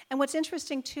interesting. And what's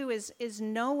interesting, too, is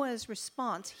Noah's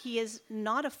response. He is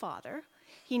not a father.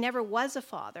 He never was a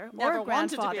father or a grandfather.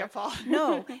 Wanted to be a father.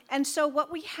 No. And so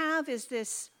what we have is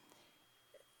this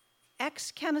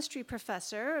ex-chemistry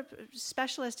professor,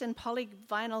 specialist in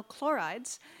polyvinyl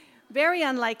chlorides, very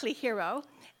unlikely hero,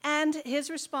 and his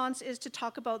response is to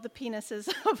talk about the penises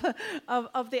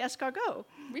of the escargot.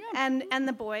 Yeah. And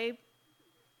the boy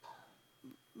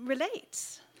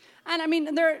relates. And I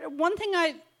mean, one thing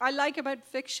I like about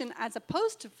fiction as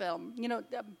opposed to film, you know,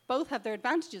 both have their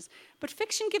advantages, but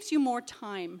fiction gives you more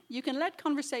time. You can let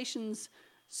conversations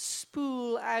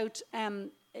spool out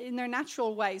in their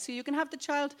natural way. So you can have the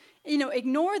child, you know,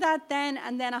 ignore that then,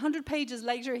 and then 100 pages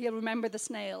later he'll remember the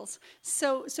snails.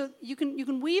 So you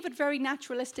can weave it very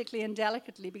naturalistically and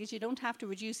delicately because you don't have to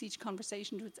reduce each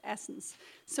conversation to its essence.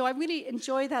 So I really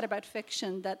enjoy that about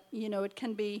fiction, that, you know, it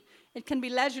can be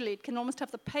leisurely. It can almost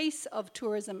have the pace of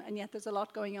tourism, and yet there's a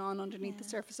lot going on underneath the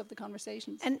surface of the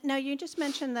conversations. And now you just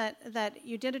mentioned that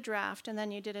you did a draft and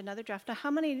then you did another draft. Now how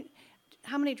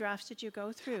many drafts did you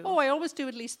go through? Oh, I always do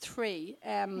at least 3.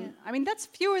 I mean, that's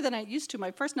fewer than I used to.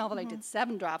 My first novel, I did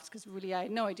 7 drafts because really I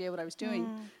had no idea what I was doing.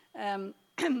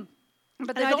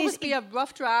 But there'd always be a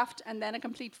rough draft and then a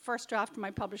complete first draft from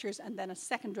my publishers and then a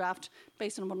second draft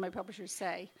based on what my publishers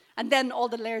say. And then all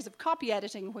the layers of copy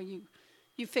editing where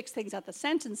you fix things at the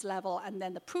sentence level, and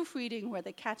then the proofreading where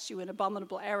they catch you in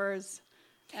abominable errors.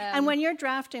 And when you're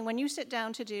drafting, when you sit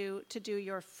down to do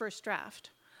your first draft,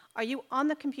 are you on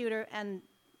the computer and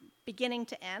beginning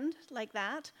to end like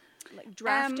that? Like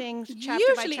drafting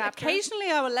chapter by chapter? Occasionally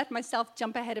I will let myself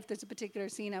jump ahead if there's a particular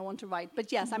scene I want to write.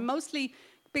 But yes, I'm mostly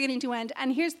beginning to end.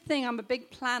 And here's the thing, I'm a big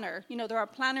planner. You know, there are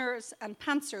planners and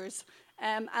pantsers.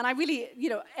 And I really, you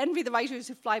know, envy the writers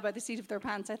who fly by the seat of their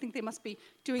pants. I think they must be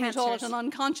doing it all at an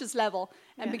unconscious level.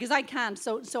 Because I can't.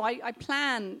 So I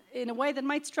plan in a way that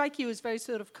might strike you as very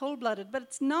sort of cold-blooded. But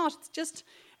it's not.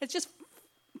 It's just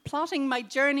plotting my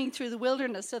journey through the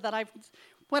wilderness so that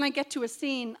when I get to a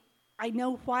scene, I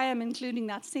know why I'm including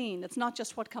that scene. It's not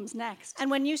just what comes next. And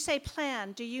when you say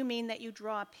plan, do you mean that you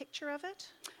draw a picture of it?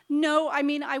 No, I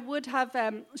mean, I would have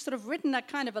sort of written a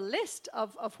kind of a list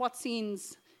of what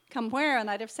scenes come where, and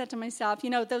I'd have said to myself, you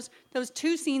know, those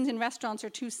 2 scenes in restaurants are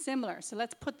too similar, so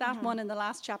let's put that one in the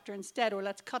last chapter instead, or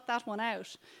let's cut that one out.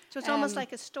 So it's almost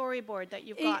like a storyboard that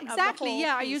you've got. Exactly, of the whole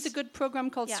yeah. piece. I use a good program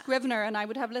called Scrivener, and I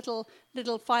would have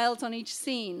little files on each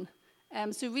scene.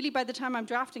 So really, by the time I'm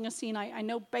drafting a scene, I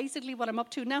know basically what I'm up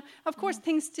to. Now, of course,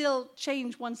 things still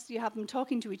change once you have them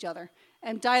talking to each other.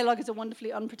 And dialogue is a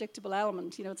wonderfully unpredictable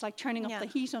element. You know, it's like turning up the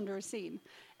heat under a scene.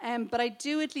 But I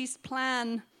do at least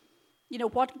plan, you know,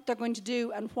 what they're going to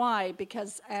do and why,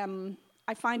 because I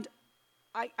I find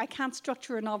I can't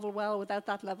structure a novel well without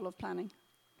that level of planning.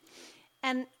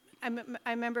 And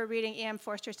I remember reading E.M.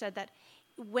 Forster said that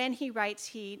when he writes,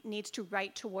 he needs to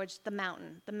write towards the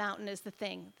mountain. The mountain is the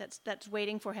thing that's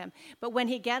waiting for him. But when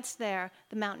he gets there,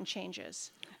 the mountain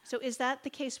changes. So is that the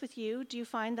case with you? Do you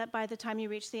find that by the time you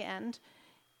reach the end,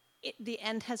 the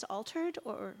end has altered,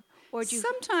 or do you...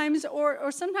 Sometimes,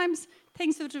 or sometimes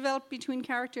things have developed between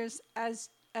characters as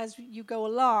you go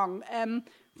along. And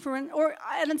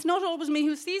it's not always me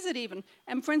who sees it even.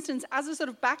 For instance, as a sort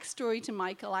of backstory to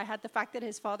Michael, I had the fact that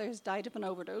his father has died of an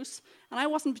overdose, and I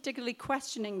wasn't particularly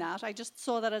questioning that. I just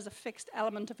saw that as a fixed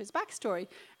element of his backstory.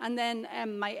 And then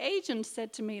my agent said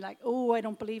to me, like, "Oh, I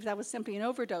don't believe that was simply an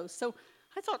overdose." So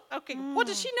I thought, okay, what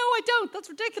does she know I don't? That's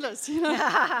ridiculous, you know.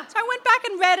 So I went back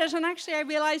and read it, and actually I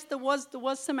realized there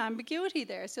was some ambiguity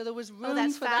there. So there was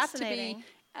room for that to be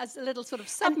as a little sort of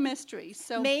sub-mystery.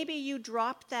 So maybe you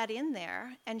dropped that in there,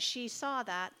 and she saw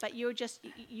that, but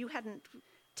you hadn't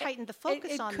tightened the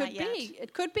focus on that yet.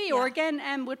 It could be. Yeah. Or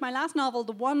again, with my last novel,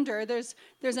 The Wonder, there's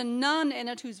a nun in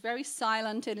it who's very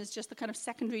silent and is just the kind of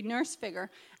secondary nurse figure.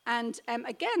 And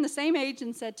again, the same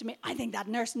agent said to me, "I think that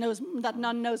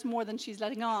nun knows more than she's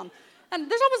letting on." And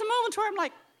there's always a moment where I'm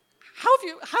like, How have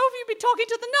you been talking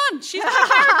to the nun? She's my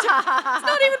character. It's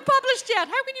not even published yet.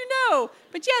 How can you know?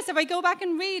 But yes, if I go back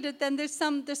and read it, then there's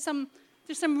some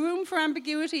room for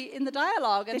ambiguity in the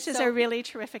dialogue. And this is a really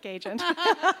terrific agent.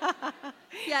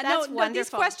 Yeah, That's no,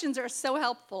 wonderful. These questions are so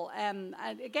helpful. And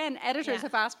again, editors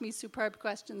have asked me superb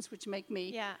questions which make me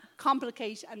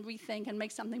complicate and rethink and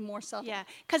make something more subtle. Yeah,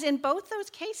 because in both those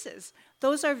cases,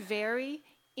 those are very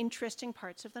interesting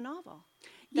parts of the novel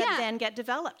that then get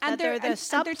developed. And they're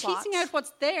teasing out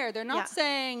what's there. They're not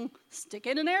saying, stick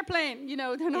in an airplane. You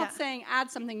know, they're not saying,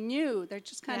 add something new. They're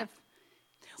just kind of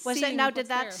did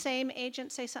that same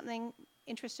agent say something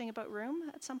interesting about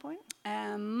Room at some point?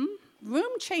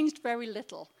 Room changed very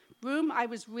little. Room,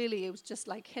 it was just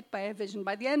like hit by a vision.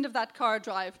 By the end of that car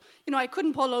drive, I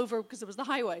couldn't pull over because it was the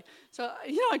highway. So,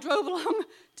 I drove along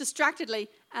distractedly,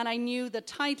 and I knew the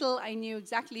title. I knew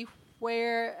exactly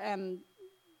where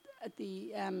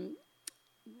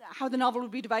how the novel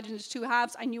would be divided into two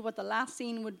halves. I knew what the last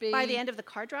scene would be. By the end of the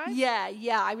car drive? Yeah.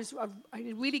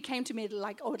 It really came to me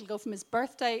it'll go from his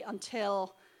birthday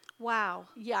until... Wow.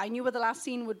 Yeah, I knew what the last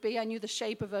scene would be. I knew the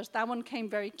shape of it. That one came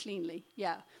very cleanly,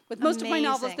 yeah. With most of my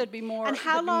novels, there'd be more. And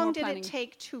how long did it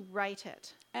take to write it?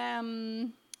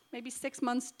 Maybe 6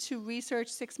 months to research,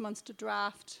 6 months to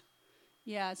draft.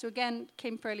 Yeah, so again,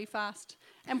 came fairly fast.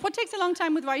 And what takes a long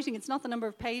time with writing, it's not the number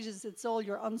of pages, it's all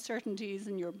your uncertainties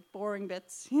and your boring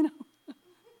bits,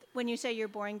 When you say your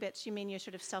boring bits, you mean your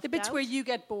sort of self-doubt? The bits where you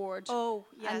get bored. Oh,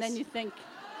 yes. And then you think,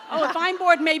 if I'm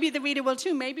bored, maybe the reader will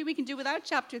too. Maybe we can do without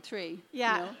chapter 3.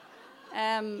 Yeah.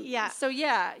 So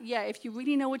if you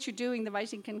really know what you're doing, the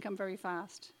writing can come very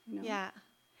fast. Yeah.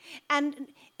 And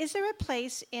is there a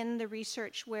place in the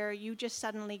research where you just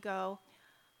suddenly go,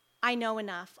 I know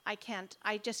enough, I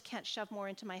just can't shove more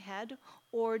into my head?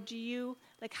 Or do you,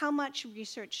 how much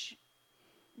research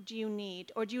do you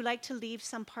need? Or do you like to leave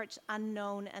some parts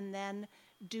unknown and then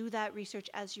do that research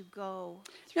as you go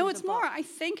through No, it's the book? more, I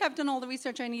think I've done all the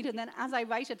research I need, and then as I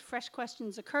write it, fresh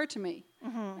questions occur to me.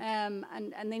 Mm-hmm.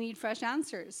 And they need fresh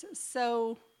answers.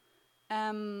 So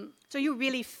you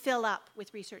really fill up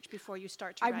with research before you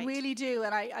start to write? I really do,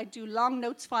 and I do long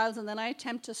notes files, and then I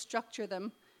attempt to structure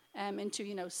them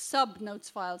into, sub-notes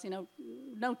files,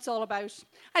 notes all about,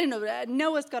 I don't know,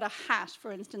 Noah's got a hat,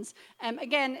 for instance.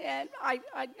 Again,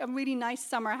 a really nice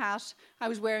summer hat I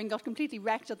was wearing got completely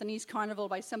wrecked at the Nice Carnival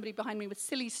by somebody behind me with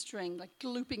silly string,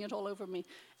 glooping it all over me.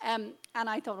 And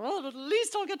I thought, well, at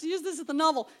least I'll get to use this in the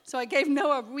novel. So I gave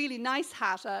Noah a really nice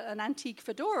hat, an antique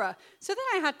fedora. So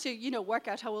then I had to, work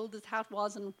out how old this hat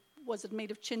was and was it made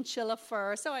of chinchilla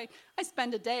fur? So I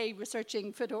spend a day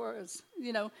researching fedoras,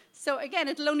 So again,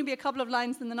 it'll only be a couple of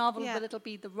lines in the novel, but it'll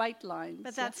be the right lines.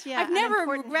 But that's, I've never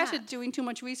regretted doing too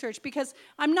much research because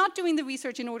I'm not doing the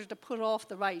research in order to put off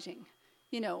the writing,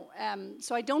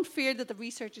 So I don't fear that the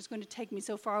research is going to take me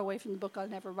so far away from the book I'll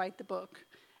never write the book.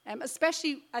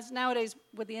 Especially as nowadays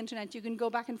with the internet, you can go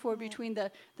back and forth between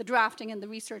the drafting and the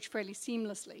research fairly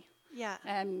seamlessly. Yeah.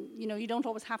 You don't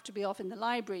always have to be off in the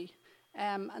library.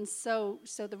 And so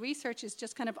the research is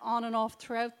just kind of on and off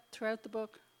throughout the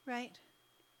book. Right.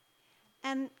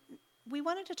 And we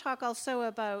wanted to talk also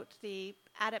about the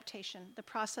adaptation, the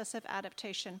process of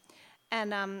adaptation,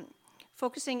 and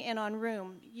focusing in on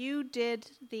Room. You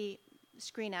did the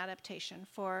screen adaptation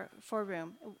for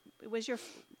Room. It was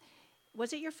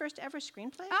Was it your first ever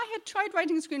screenplay? I had tried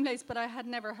writing screenplays, but I had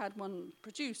never had one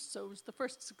produced, so it was the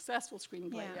first successful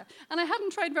screenplay. Yeah. And I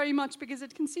hadn't tried very much because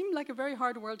it can seem like a very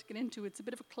hard world to get into. It's a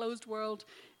bit of a closed world.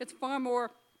 It's far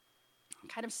more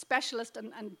kind of specialist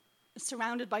and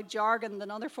surrounded by jargon than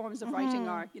other forms of writing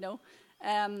are, you know.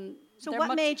 So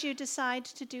what made you decide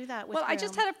to do that with Room? I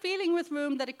just had a feeling with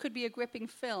Room that it could be a gripping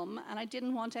film, and I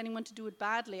didn't want anyone to do it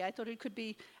badly. I thought it could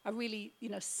be a really, you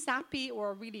know, sappy or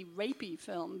a really rapey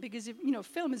film, because, you know,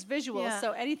 film is visual,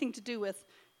 so anything to do with,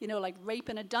 you know, like rape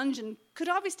in a dungeon could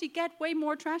obviously get way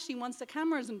more trashy once the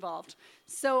camera is involved.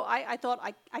 So I thought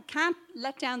I can't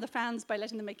let down the fans by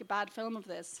letting them make a bad film of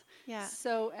this. Yeah.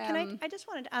 So I just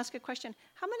wanted to ask a question.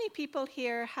 How many people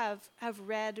here have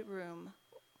read Room?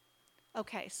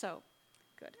 Okay, so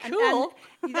good. Cool.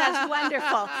 And that's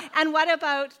wonderful. And what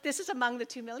about, this is among the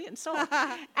 2 million sold.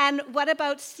 And what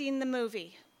about seen the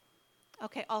movie?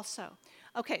 Okay, also.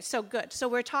 Okay, so good. So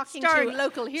we're talking starring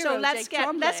local hero. So let's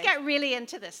get really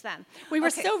into this then. We were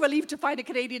so relieved to find a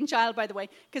Canadian child, by the way,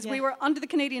 because we were under the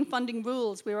Canadian funding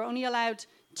rules. We were only allowed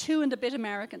 2 and a bit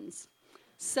Americans.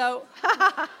 So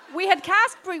we had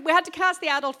to cast the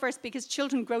adult first because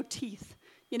children grow teeth.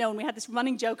 You know, and we had this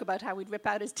running joke about how we'd rip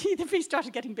out his teeth if he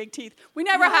started getting big teeth. We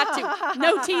never had to.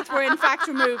 No teeth were in fact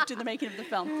removed in the making of the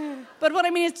film. But what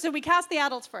I mean is, so we cast the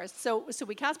adults first. So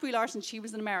we cast Brie Larson, she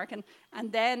was an American.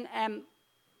 And then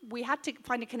we had to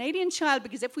find a Canadian child,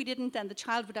 because if we didn't, then the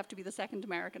child would have to be the second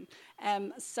American.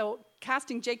 So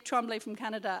casting Jake Tremblay from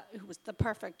Canada, who was the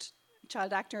perfect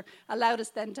child actor, allowed us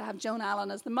then to have Joan Allen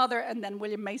as the mother, and then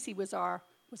William Macy was our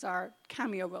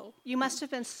cameo role. You must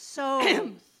have been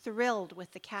so thrilled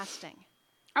with the casting.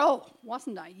 Oh,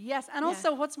 wasn't I? Yes. And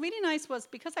also what's really nice was,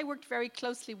 because I worked very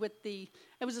closely with it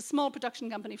was a small production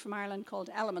company from Ireland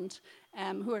called Element,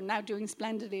 who are now doing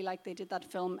splendidly, like they did that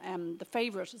film, The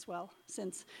Favourite, as well,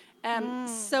 since.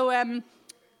 So what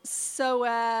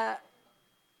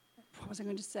was I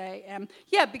going to say?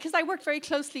 Because I worked very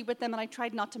closely with them and I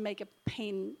tried not to make a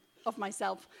pain of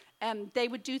myself. They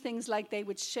would do things like they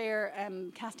would share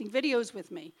casting videos with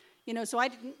me. You know, so I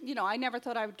didn't. You know, I never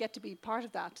thought I would get to be part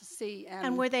of that, to see.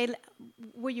 And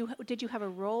did you have a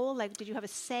role? Like, did you have a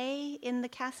say in the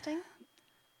casting?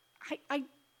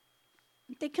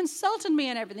 They consulted me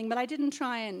and everything, but I didn't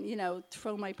try and, you know,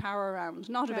 throw my power around.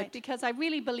 Not a bit, because I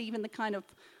really believe in the kind of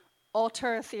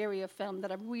auteur theory of film,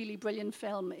 that a really brilliant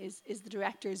film is the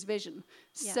director's vision.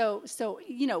 Yeah. So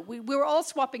you know, we were all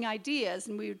swapping ideas,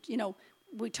 and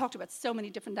we talked about so many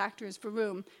different actors for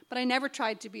Room, but I never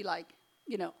tried to be like,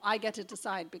 you know, I get to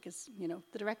decide, because, you know,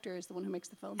 the director is the one who makes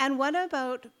the film. And what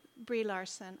about Brie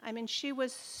Larson? I mean, she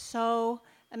was so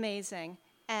amazing.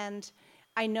 And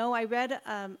I know I read,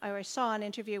 or I saw an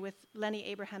interview with Lenny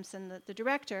Abrahamson, the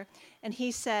director, and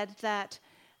he said that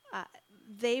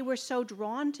they were so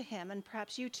drawn to him, and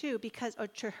perhaps you too,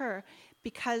 to her,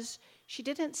 because she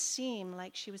didn't seem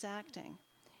like she was acting.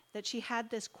 That she had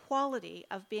this quality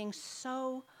of being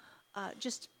so,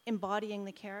 just embodying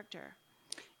the character.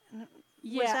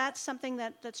 Was that something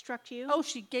that struck you? Oh,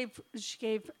 she gave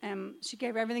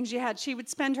everything she had. She would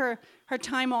spend her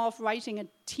time off writing a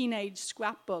teenage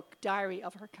scrapbook diary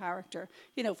of her character,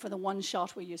 you know, for the one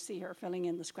shot where you see her filling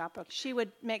in the scrapbook. She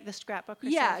would make the scrapbook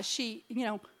herself? Yeah,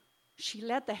 she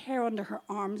let the hair under her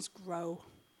arms grow.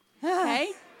 Okay?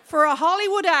 For a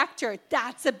Hollywood actor,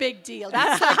 that's a big deal.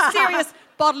 That's like serious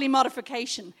bodily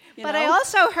modification. But I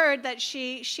also heard that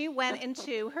she went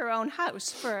into her own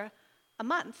house for a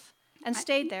month and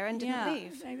stayed there and didn't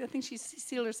leave. I think she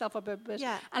sealed herself up a bit.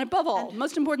 Yeah. And above all,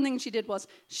 most important thing she did was,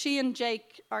 she and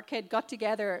Jake, our kid, got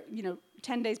together, you know,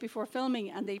 10 days before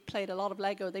filming, and they played a lot of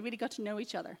Lego. They really got to know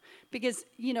each other, because,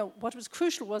 you know, what was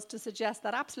crucial was to suggest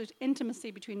that absolute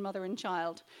intimacy between mother and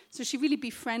child. So she really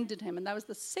befriended him, and that was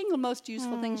the single most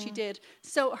useful thing she did.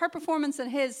 So her performance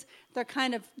and his, they're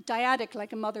kind of dyadic,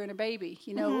 like a mother and a baby,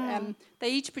 you know. They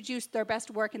each produced their best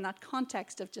work in that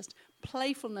context of just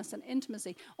playfulness and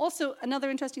intimacy. Also, another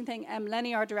interesting thing,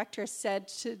 Lenny, our director, said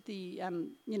to the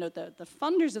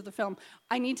funders of the film,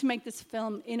 I need to make this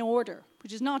film in order,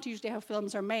 which is not usually how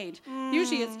films are made.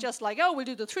 Usually it's just like, we'll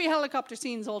do the 3 helicopter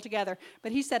scenes all together.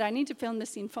 But he said, I need to film this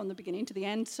scene from the beginning to the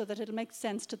end so that it'll make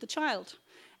sense to the child.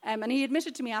 And he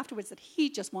admitted to me afterwards that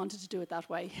he just wanted to do it that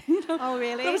way. You know? Oh,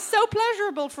 really? It was so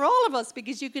pleasurable for all of us,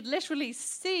 because you could literally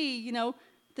see, you know,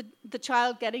 the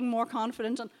child getting more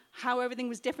confident on how everything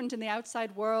was different in the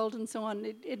outside world and so on.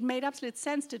 It made absolute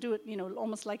sense to do it, you know,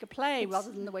 almost like a play rather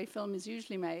than the way film is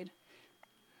usually made.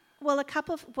 Well, a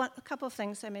couple of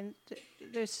things. I mean,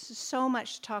 there's so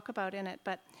much to talk about in it,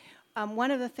 but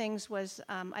one of the things was,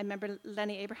 I remember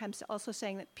Lenny Abrahams also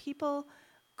saying that people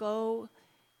go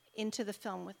into the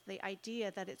film with the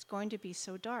idea that it's going to be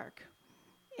so dark.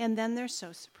 And then they're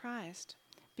so surprised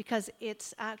because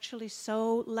it's actually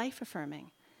so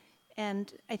life-affirming.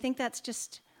 And I think that's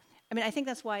I think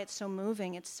that's why it's so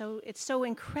moving. It's so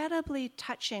incredibly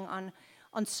touching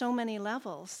on so many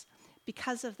levels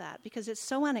because of that, because it's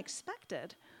so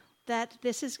unexpected that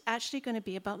this is actually going to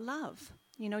be about love.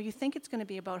 You know, you think it's going to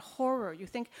be about horror. You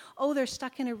think, oh, they're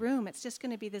stuck in a room. It's just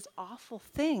going to be this awful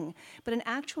thing. But in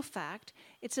actual fact,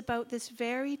 it's about this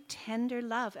very tender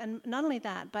love. And not only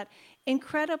that, but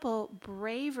incredible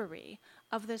bravery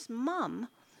of this mom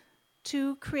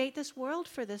to create this world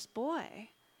for this boy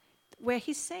where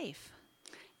he's safe.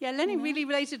 Yeah, Lenny really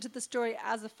related to the story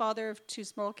as a father of 2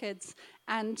 small kids.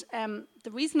 And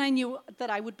the reason I knew that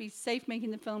I would be safe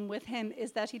making the film with him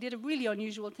is that he did a really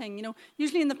unusual thing. You know,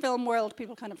 usually in the film world,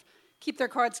 people kind of keep their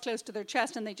cards close to their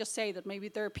chest and they just say that maybe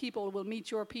their people will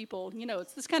meet your people. You know,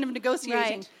 it's this kind of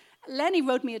negotiating. Right. Lenny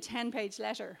wrote me a 10-page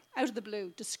letter out of the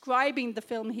blue describing the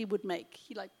film he would make.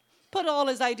 He put all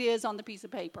his ideas on the piece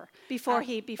of paper. Before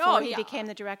he became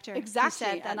the director. Exactly.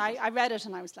 He said that. And I read it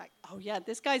and I was like, oh yeah,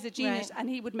 this guy's a genius. Right. And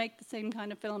he would make the same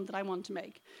kind of film that I want to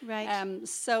make. Right.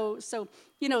 So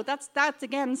you know, that's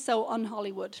again so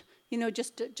un-Hollywood. You know,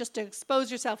 just to expose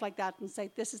yourself like that and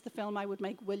say, this is the film I would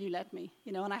make, will you let me?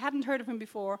 You know, and I hadn't heard of him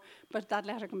before, but that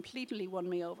letter completely won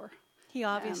me over. He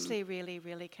obviously really,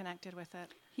 really connected with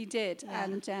it. He did. Yeah.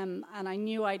 And I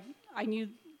knew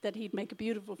that he'd make a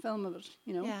beautiful film of it,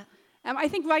 you know. Yeah. I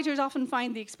think writers often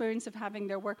find the experience of having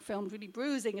their work filmed really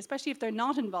bruising, especially if they're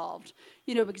not involved,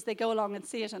 you know, because they go along and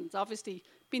see it and it's obviously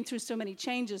been through so many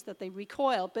changes that they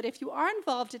recoil. But if you are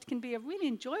involved, it can be a really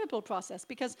enjoyable process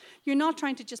because you're not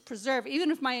trying to just preserve,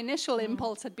 even if my initial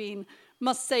impulse had been,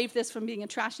 must save this from being a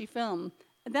trashy film.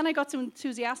 And then I got so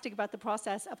enthusiastic about the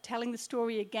process of telling the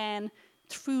story again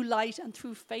through light and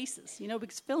through faces, you know,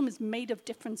 because film is made of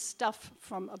different stuff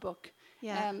from a book.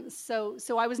 Yeah. So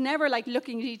I was never like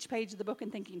looking at each page of the book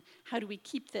and thinking, how do we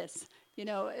keep this? You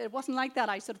know, it wasn't like that.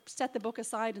 I sort of set the book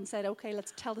aside and said, okay,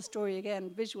 let's tell the story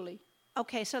again visually.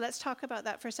 Okay, so let's talk about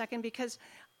that for a second because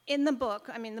in the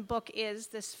book, I mean, the book is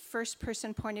this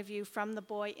first-person point of view from the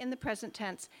boy in the present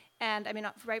tense. And, I mean,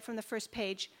 right from the first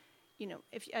page, you know,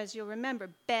 as you'll remember,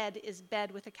 bed is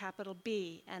bed with a capital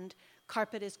B, and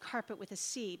carpet is carpet with a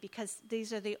C, because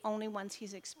these are the only ones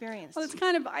he's experienced. Well, it's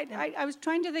kind of, I was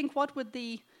trying to think what would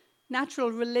the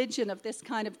natural religion of this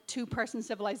kind of 2-person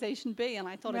civilization be, and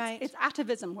I thought it's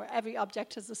atavism, where every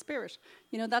object has a spirit.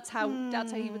 You know, that's how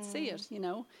he would see it, you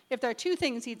know. If there are 2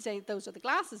 things, he'd say those are the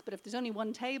glasses, but if there's only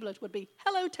 1 table, it would be,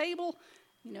 hello, table,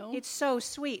 you know. It's so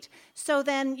sweet. So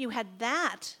then you had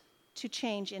that to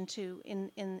change into in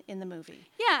the movie.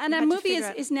 Yeah, and a movie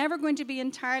is never going to be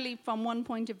entirely from one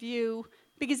point of view,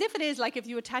 because if it is, like if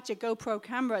you attach a GoPro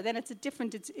camera, then it's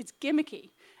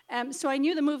gimmicky. So I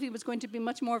knew the movie was going to be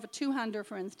much more of a 2-hander,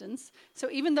 for instance.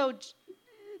 So even though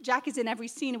Jack is in every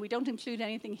scene and we don't include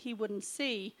anything he wouldn't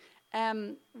see,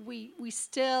 you're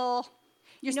still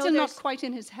not quite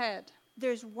in his head.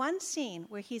 There's one scene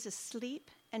where he's asleep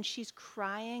and she's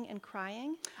crying and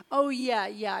crying. Oh yeah.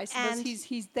 I suppose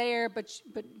he's there, but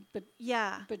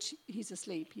he's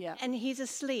asleep. Yeah. And he's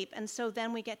asleep, and so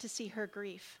then we get to see her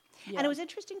grief. Yeah. And it was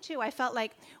interesting too. I felt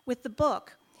like with the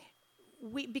book,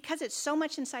 because it's so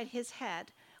much inside his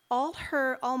head, all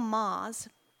Ma's,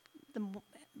 the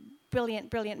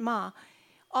brilliant Ma,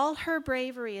 all her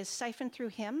bravery is siphoned through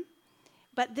him.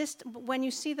 But when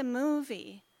you see the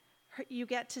movie, you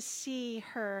get to see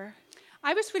her.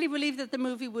 I was really relieved that the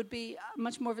movie would be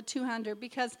much more of a 2-hander,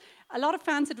 because a lot of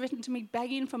fans had written to me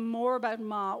begging for more about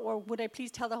Ma, or would I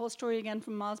please tell the whole story again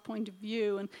from Ma's point of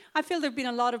view. And I feel there have been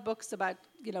a lot of books about,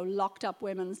 you know, locked up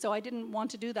women, so I didn't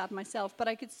want to do that myself. But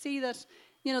I could see that,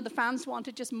 you know, the fans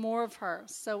wanted just more of her.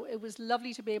 So it was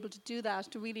lovely to be able to do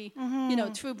that, to really, you know,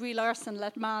 through Brie Larson,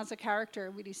 let Ma as a character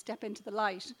really step into the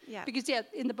light. Yeah. Because,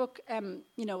 in the book,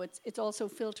 you know, it's also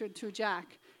filtered through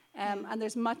Jack. And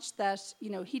there's much that, you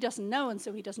know, he doesn't know, and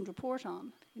so he doesn't report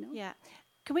on, you know. Yeah.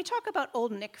 Can we talk about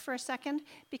Old Nick for a second?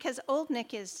 Because Old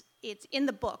Nick it's in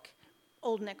the book,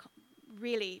 Old Nick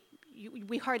really,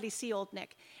 we hardly see Old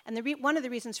Nick. And one of the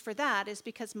reasons for that is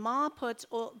because Ma puts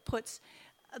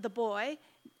the boy,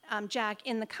 Jack,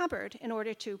 in the cupboard in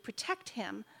order to protect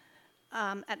him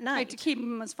at night, right, to keep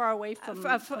him as far away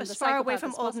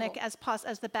from Old Nick as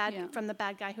the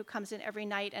bad guy who comes in every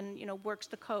night and, you know, works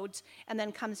the codes and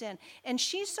then comes in. And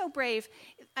she's so brave.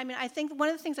 I mean, I think one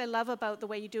of the things I love about the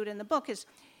way you do it in the book is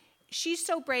she's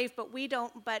so brave, but we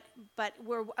don't. But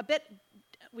we're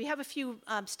we have a few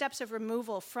steps of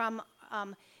removal from.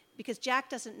 Because Jack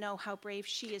doesn't know how brave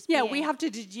she is. Yeah, we have to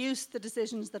deduce the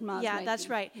decisions that Ma's making. Yeah, that's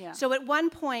right. Yeah. So at one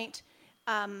point,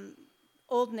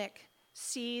 Old Nick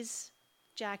sees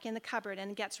Jack in the cupboard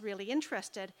and gets really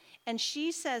interested. And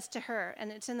she says to her,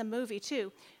 and it's in the movie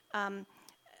too,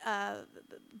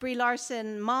 Brie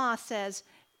Larson, Ma says,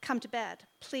 "Come to bed,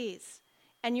 please."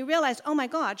 And you realize, oh my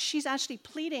God, she's actually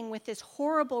pleading with this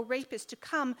horrible rapist to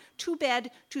come to bed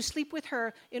to sleep with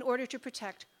her in order to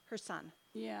protect her son.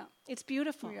 Yeah. It's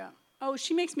beautiful. Yeah. Oh,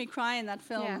 she makes me cry in that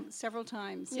film several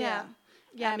times. Yeah.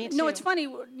 Yeah, me too. No, it's funny,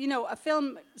 a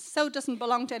film so doesn't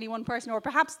belong to any one person, or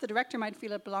perhaps the director might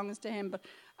feel it belongs to him, but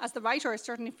as the writer, I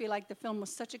certainly feel like the film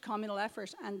was such a communal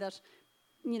effort, and that,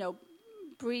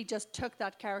 Brie just took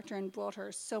that character and brought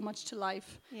her so much to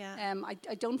life. Yeah.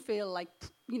 I don't feel like,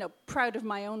 proud of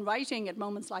my own writing at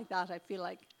moments like that. I feel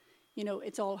like,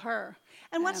 it's all her.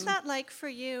 And what's that like for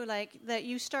you, like that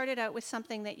you started out with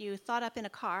something that you thought up in a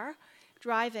car,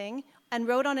 driving, and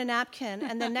wrote on a napkin,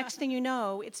 and then next thing you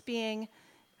know, it's being,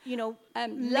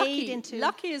 made into...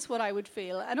 Lucky is what I would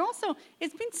feel. And also,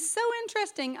 it's been so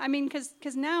interesting. I mean,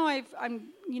 because now I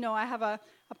have a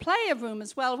play of Room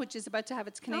as well, which is about to have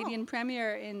its Canadian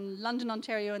premiere in London,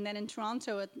 Ontario, and then in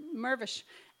Toronto at Mirvish.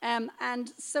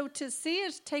 And so to see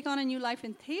it take on a new life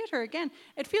in theatre again,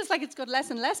 it feels like it's got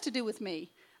less and less to do with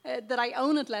me, that I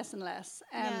own it less and less.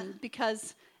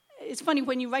 Because it's funny,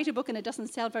 when you write a book and it doesn't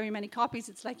sell very many copies,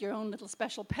 it's like your own little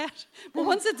special pet. But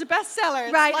once it's a bestseller,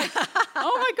 it's like,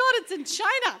 oh my God, it's in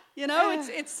China.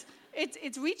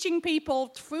 It's reaching people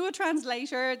through a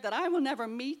translator that I will never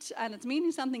meet, and it's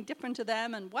meaning something different to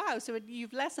them. And wow, so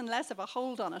you've less and less of a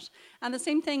hold on it. And the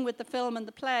same thing with the film and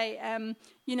the play.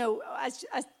 As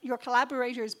your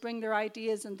collaborators bring their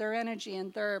ideas and their energy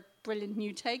and their brilliant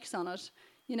new takes on it,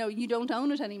 you don't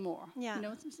own it anymore. Yeah.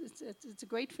 It's a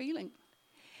great feeling.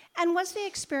 And was the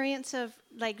experience of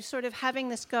like sort of having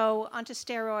this go onto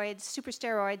steroids, super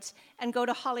steroids, and go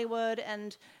to Hollywood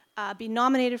and be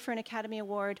nominated for an Academy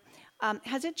Award,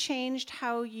 has it changed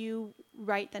how you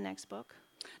write the next book?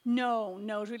 No,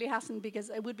 it really hasn't, because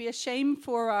it would be a shame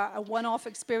for a one-off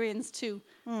experience to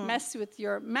mess with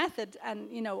your method. And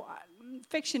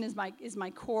fiction is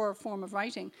my core form of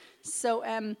writing. So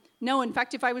no, in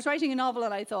fact, if I was writing a novel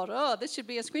and I thought, oh, this should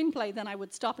be a screenplay, then I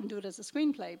would stop and do it as a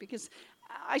screenplay, because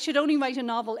I should only write a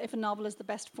novel if a novel is the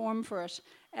best form for it.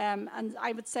 And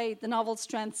I would say the novel's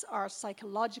strengths are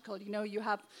psychological. You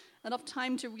have enough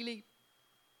time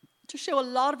to show a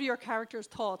lot of your character's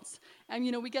thoughts. And,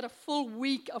 we get a full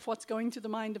week of what's going through the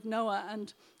mind of Noah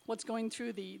and what's going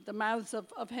through the mouths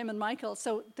of him and Michael.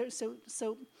 So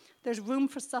there's room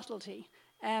for subtlety.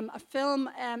 A film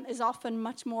is often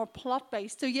much more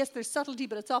plot-based. So yes, there's subtlety,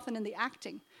 but it's often in the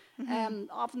acting.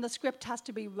 Often the script has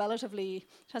to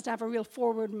have a real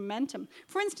forward momentum.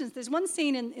 For instance, there's one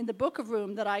scene in the book of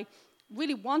Room that I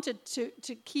really wanted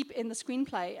to keep in the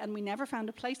screenplay, and we never found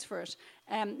a place for it.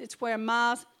 It's where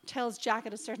Ma tells Jack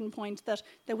at a certain point that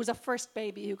there was a first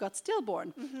baby who got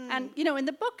stillborn. And, in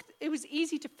the book, it was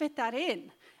easy to fit that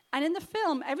in. And in the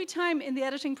film, every time in the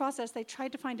editing process they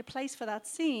tried to find a place for that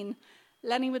scene,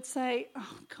 Lenny would say,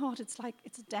 oh, God, it's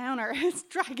a downer. It's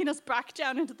dragging us back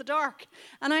down into the dark.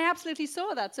 And I absolutely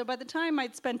saw that. So by the time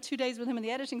I'd spent 2 days with him in the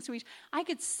editing suite, I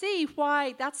could see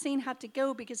why that scene had to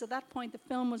go, because at that point the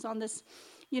film was on this,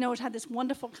 it had this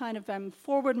wonderful kind of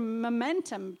forward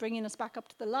momentum, bringing us back up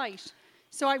to the light.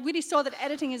 So I really saw that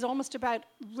editing is almost about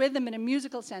rhythm in a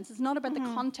musical sense. It's not about the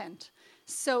content.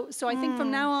 So I think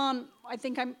from now on, I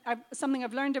think something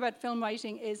I've learned about film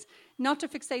writing is not to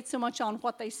fixate so much on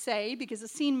what they say, because a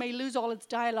scene may lose all its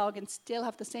dialogue and still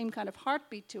have the same kind of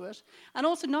heartbeat to it. And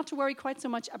also not to worry quite so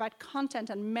much about content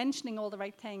and mentioning all the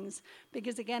right things,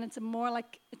 because again, it's more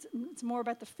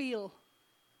about the feel.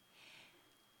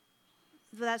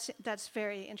 That's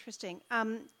very interesting.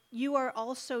 You are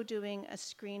also doing a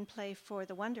screenplay for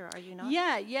The Wonder, are you not?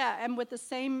 Yeah, and with the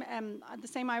same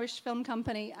Irish film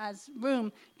company as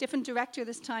Room, different director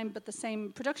this time, but the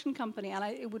same production company, and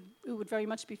it would very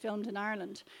much be filmed in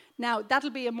Ireland. Now that'll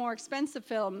be a more expensive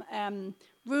film.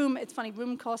 Room, it's funny,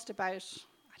 Room cost about,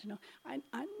 I don't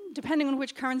know, depending on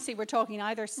which currency we're talking,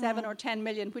 either 7 or 10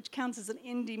 million, which counts as an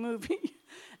indie movie.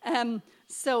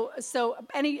 So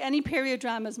any period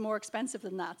drama is more expensive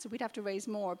than that, so we'd have to raise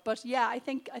more. But yeah, I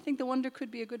think The Wonder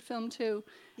could be a good film too.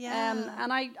 Yeah.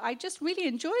 And I just really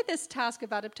enjoy this task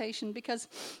of adaptation, because,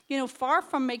 far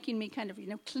from making me kind of,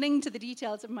 cling to the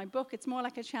details of my book, it's more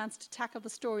like a chance to tackle the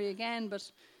story again, but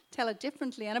tell it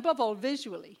differently, and above all,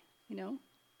 visually,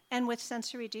 And with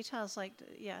sensory details,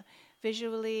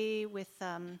 visually, with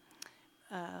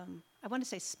I want to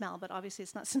say smell, but obviously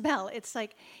it's not smell. It's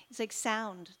like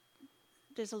sound.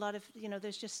 there's a lot of,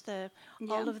 there's just Yeah.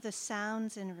 all of the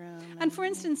sounds in room. And for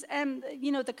instance,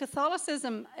 the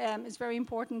Catholicism is very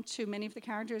important to many of the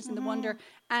characters in The Wonder.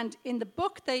 And in the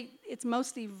book, it's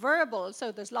mostly verbal.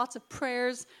 So there's lots of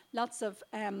prayers, lots of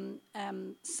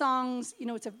songs.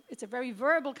 It's a very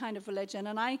verbal kind of religion.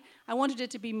 And I wanted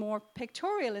it to be more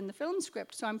pictorial in the film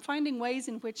script. So I'm finding ways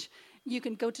in which you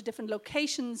can go to different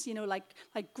locations,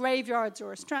 like graveyards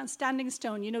or a standing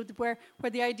stone, where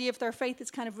the idea of their faith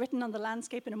is kind of written on the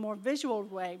landscape in a more visual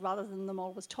way rather than them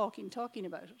always talking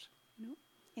about it.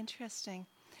 Interesting.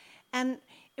 And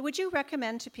would you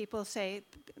recommend to people, say,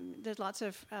 there's lots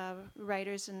of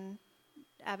writers and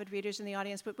avid readers in the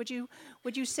audience, but would you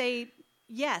say,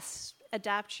 yes,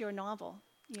 adapt your novel?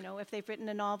 If they've written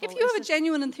a novel. If you have a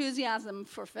genuine enthusiasm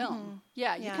for film, you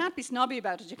can't be snobby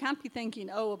about it. You can't be thinking,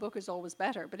 a book is always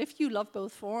better. But if you love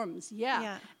both forms,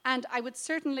 And I would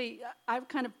certainly, I've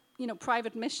kind of,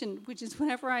 private mission, which is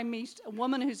whenever I meet a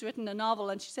woman who's written a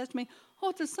novel and she says to me,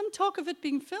 there's some talk of it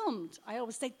being filmed. I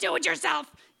always say, do it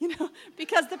yourself,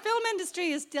 because the film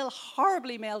industry is still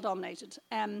horribly male-dominated.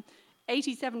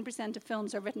 87% of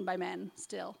films are written by men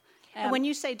still. And when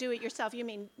you say do it yourself, you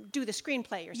mean do the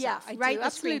screenplay yourself, I right? Do,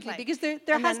 absolutely, because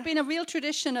there has been a real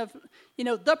tradition of,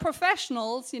 the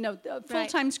professionals, the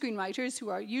full-time screenwriters who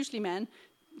are usually men,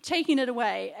 taking it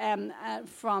away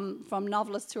from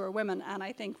novelists who are women. And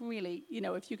I think really,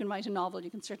 if you can write a novel,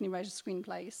 you can certainly write a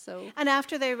screenplay. So. And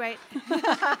after they write,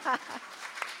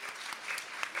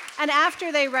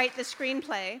 the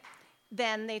screenplay,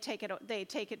 then they take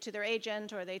it to their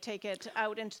agent, or they take it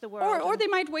out into the world. Or they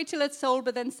might wait till it's sold,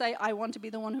 but then say, I want to be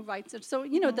the one who writes it. So,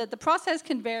 the process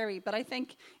can vary, but I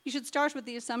think you should start with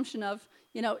the assumption of,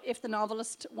 if the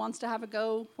novelist wants to have a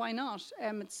go, why not?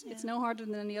 It's no harder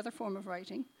than any other form of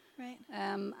writing. Right.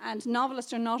 And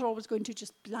novelists are not always going to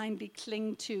just blindly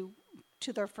cling to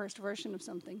their first version of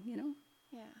something,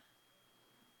 Yeah.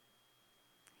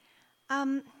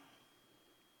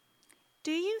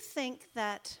 Do you think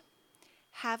that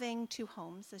having two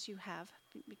homes, as you have,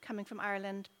 coming from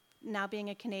Ireland, now being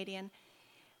a Canadian,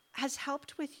 has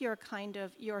helped with your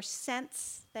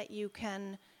sense that you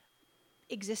can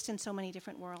exist in so many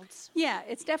different worlds? Yeah,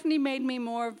 it's definitely made me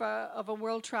more of a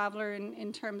world traveler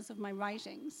in terms of my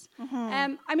writings.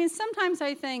 Sometimes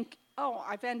I think,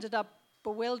 I've ended up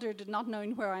bewildered and not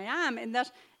knowing where I am, in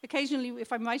that occasionally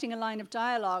if I'm writing a line of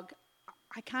dialogue,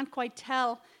 I can't quite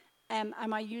tell,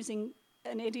 am I using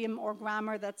an idiom or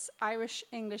grammar that's Irish,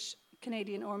 English,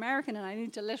 Canadian, or American, and I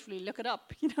need to literally look it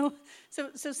up,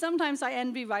 So sometimes I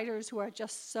envy writers who are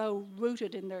just so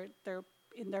rooted in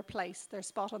their place, their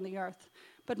spot on the earth.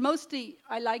 But mostly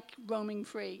I like roaming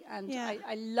free, and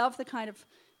I love the kind of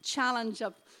challenge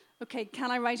of, okay, can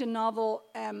I write a novel,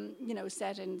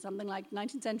 set in something like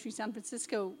 19th century San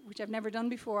Francisco, which I've never done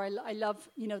before. I love,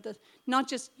 not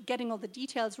just getting all the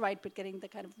details right, but getting the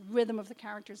kind of rhythm of the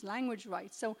character's language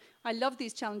right. So I love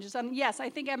these challenges. And yes, I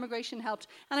think emigration helped.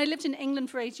 And I lived in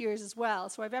England for 8 years as well.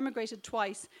 So I've emigrated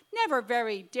twice, never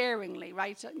very daringly,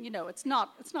 right? It's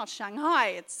not Shanghai,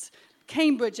 it's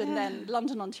Cambridge and then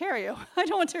London, Ontario. I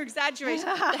don't want to exaggerate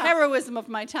the heroism of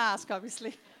my task,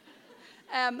 obviously.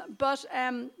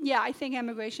 I think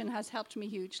emigration has helped me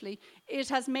hugely. It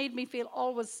has made me feel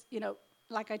always,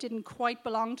 like I didn't quite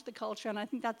belong to the culture, and I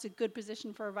think that's a good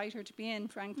position for a writer to be in,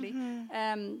 frankly.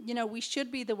 We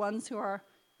should be the ones who are,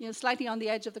 slightly on the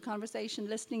edge of the conversation,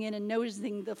 listening in and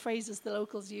noticing the phrases the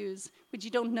locals use, which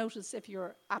you don't notice if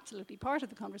you're absolutely part of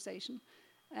the conversation.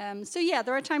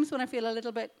 There are times when I feel a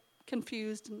little bit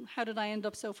confused and how did I end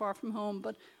up so far from home,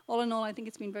 but all in all I think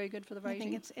it's been very good for the writing.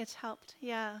 I think it's helped.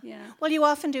 Yeah. Well, you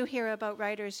often do hear about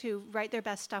writers who write their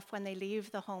best stuff when they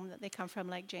leave the home that they come from,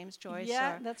 like James Joyce.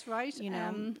 That's right.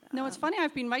 It's funny,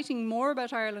 I've been writing more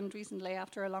about Ireland recently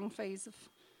after a long phase of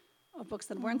books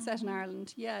that weren't set in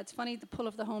Ireland. It's funny, the pull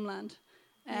of the homeland.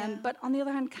 But on the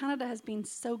other hand, Canada has been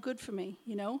so good for me,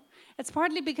 It's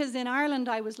partly because in Ireland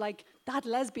I was like that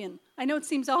lesbian. I know it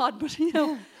seems odd, but,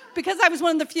 because I was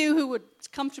one of the few who would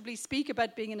comfortably speak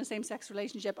about being in a same-sex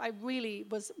relationship, I really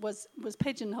was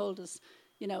pigeonholed as,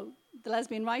 the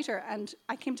lesbian writer. And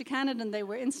I came to Canada and they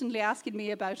were instantly asking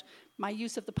me about my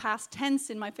use of the past tense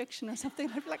in my fiction or something.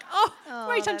 And I'd be like,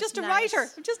 right, I'm just a writer.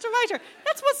 I'm just a writer.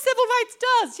 That's what civil rights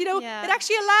does, It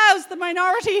actually allows the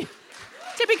minority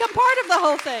to become part of the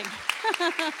whole thing.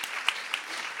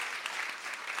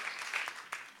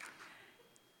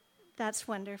 That's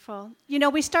wonderful.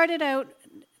 We started out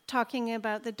talking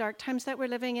about the dark times that we're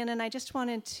living in, and I just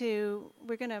wanted to,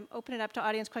 we're going to open it up to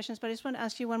audience questions, but I just want to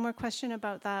ask you one more question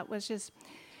about that, which is,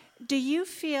 do you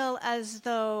feel as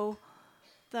though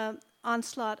the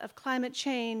onslaught of climate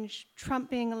change, Trump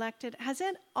being elected, has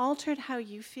it altered how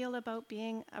you feel about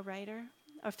being a writer,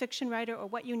 a fiction writer, or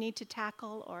what you need to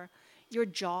tackle, or your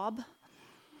job?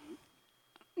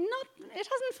 It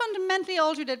hasn't fundamentally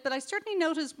altered it, but I certainly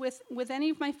notice with any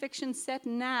of my fiction set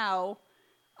now,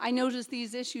 I notice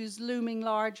these issues looming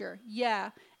larger.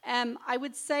 Yeah, I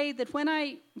would say that when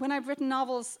I've written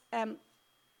novels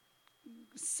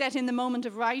set in the moment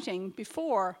of writing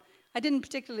before, I didn't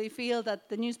particularly feel that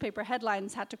the newspaper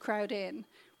headlines had to crowd in.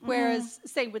 Whereas,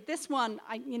 say, with this one,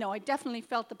 I definitely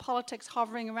felt the politics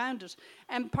hovering around it,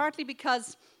 and partly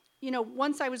because,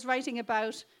 once I was writing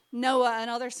about Noah and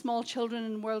other small children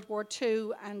in World War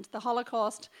II and the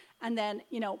Holocaust, and then,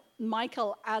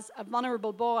 Michael as a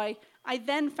vulnerable boy, I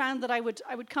then found that I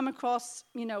would come across,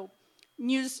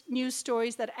 news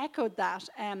stories that echoed that.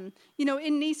 In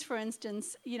Nice, for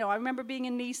instance, I remember being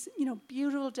in Nice,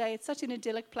 beautiful day, it's such an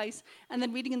idyllic place, and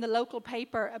then reading in the local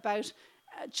paper about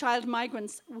child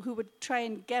migrants who would try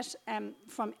and get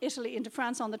from Italy into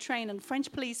France on the train, and French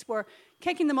police were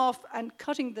kicking them off and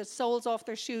cutting the soles off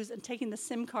their shoes and taking the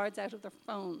SIM cards out of their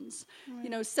phones.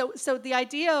 Right. So the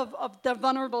idea of the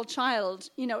vulnerable child,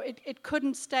 it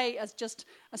couldn't stay as just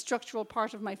a structural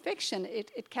part of my fiction.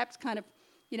 It kept kind of,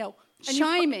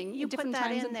 chiming in different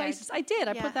times and places. I did.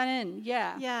 I put that in.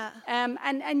 Yeah. Yeah.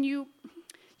 And you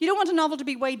don't want a novel to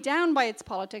be weighed down by its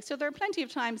politics, so there are plenty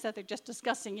of times that they're just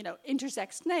discussing,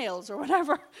 intersex snails or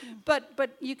whatever.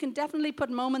 But you can definitely put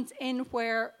moments in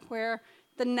where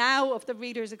the now of the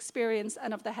reader's experience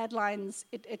and of the headlines,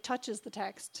 it touches the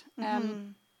text.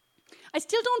 I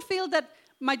still don't feel that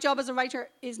my job as a writer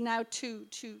is now to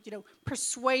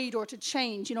persuade or to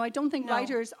change. I don't think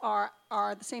writers are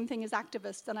the same thing as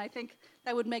activists, and I think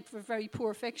that would make for very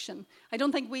poor fiction. I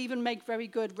don't think we even make very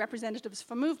good representatives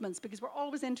for movements, because we're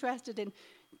always interested in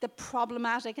the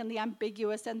problematic and the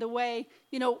ambiguous and the way,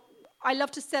 I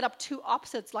love to set up two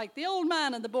opposites, like the old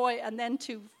man and the boy, and then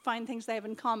to find things they have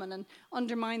in common and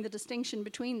undermine the distinction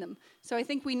between them. So I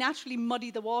think we naturally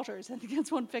muddy the waters. I think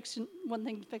that's one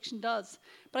thing fiction does.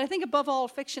 But I think above all,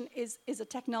 fiction is a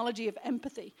technology of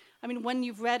empathy. I mean, when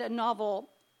you've read a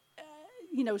novel,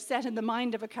 set in the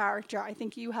mind of a character, I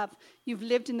think you've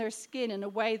lived in their skin in a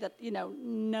way that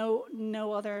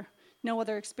no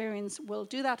other experience will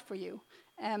do that for you.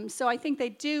 So I think they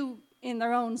do, in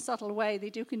their own subtle way, they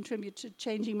do contribute to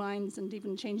changing minds and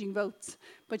even changing votes.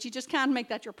 But you just can't make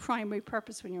that your primary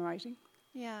purpose when you're writing.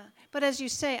 Yeah, but as you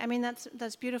say, I mean,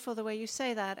 that's beautiful the way you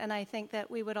say that, and I think that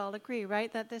we would all agree,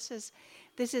 right, that this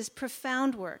is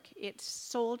profound work. It's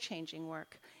soul-changing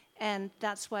work, and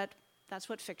that's what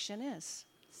fiction is.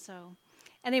 So,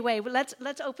 anyway,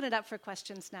 let's open it up for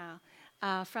questions now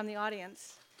from the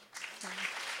audience.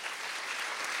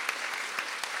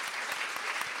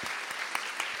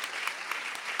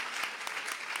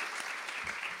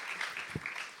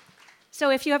 So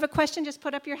if you have a question, just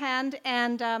put up your hand,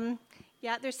 and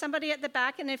there's somebody at the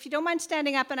back, and if you don't mind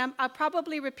standing up, and I'll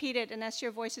probably repeat it unless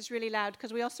your voice is really loud,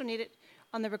 because we also need it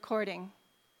on the recording.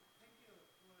 Thank you for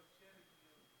sharing your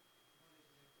knowledge and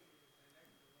experience. I like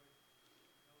the word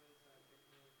novels are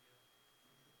technology of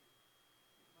empathy.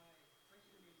 My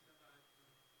question is about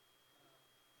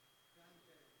grandparents,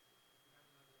 grandmother,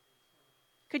 and so on.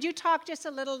 Could you talk just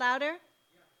a little louder?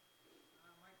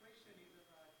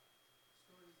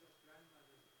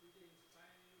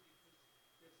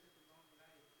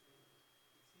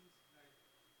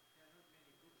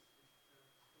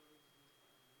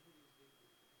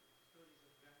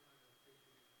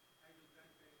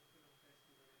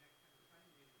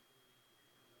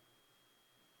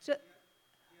 So,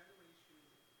 the other issue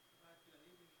is about you are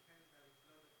living in Canada with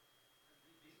a lot of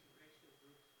these racial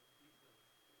groups of people.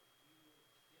 Do you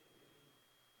get any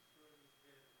stories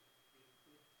where you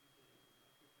include people in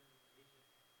African, Asian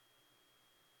background?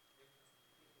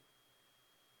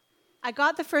 I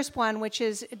got the first one, which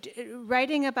is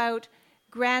writing about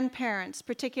grandparents,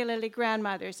 particularly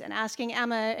grandmothers, and asking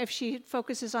Emma if she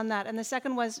focuses on that. And the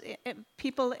second was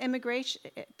people.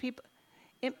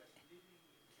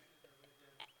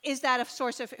 Is that a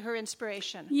source of her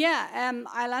inspiration? Yeah,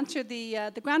 I'll answer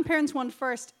the grandparents one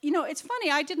first. It's funny,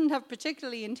 I didn't have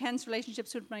particularly intense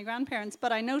relationships with my grandparents,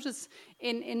 but I notice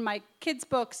in my kids'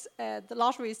 books, The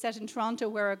Lottery is set in Toronto,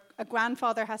 where a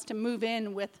grandfather has to move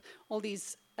in with all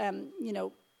these,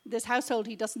 this household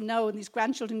he doesn't know and these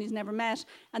grandchildren he's never met.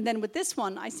 And then with this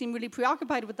one, I seem really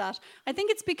preoccupied with that. I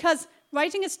think it's because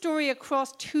writing a story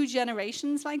across two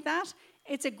generations like that,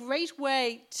 it's a great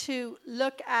way to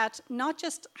look at not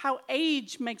just how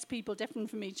age makes people different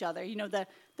from each other. You know, the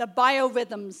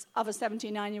biorhythms of a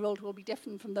 79-year-old will be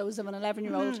different from those of an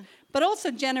 11-year-old, but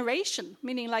also generation,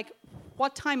 meaning like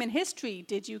what time in history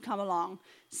did you come along?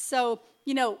 So,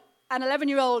 you know, an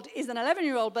 11-year-old is an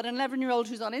 11-year-old, but an 11-year-old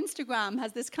who's on Instagram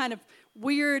has this kind of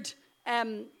weird,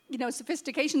 you know,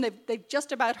 sophistication. They've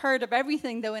just about heard of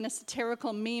everything, though in a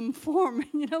satirical meme form,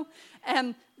 you know.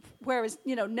 Whereas,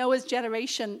 you know, Noah's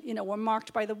generation, you know, were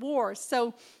marked by the war.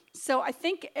 So I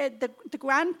think the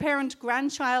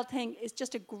grandparent-grandchild thing is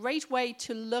just a great way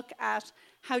to look at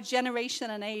how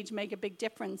generation and age make a big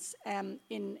difference to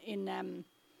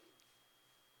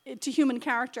human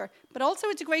character. But also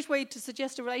it's a great way to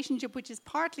suggest a relationship which is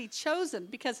partly chosen,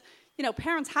 because, you know,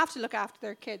 parents have to look after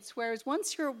their kids, whereas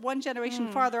once you're one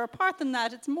generation farther apart than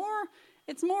that, it's more,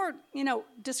 you know,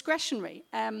 discretionary.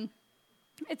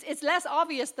 It's less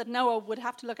obvious that Noah would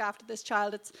have to look after this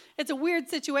child. It's a weird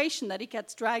situation that he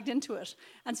gets dragged into it.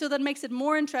 And so that makes it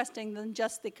more interesting than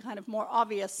just the kind of more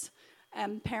obvious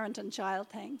parent and child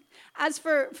thing. As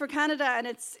for Canada and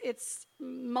its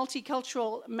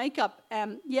multicultural makeup,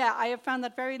 I have found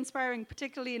that very inspiring,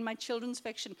 particularly in my children's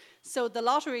fiction. So The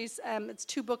Lotteries, it's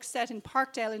 2 books set in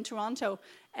Parkdale in Toronto.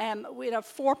 We had a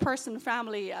 4-person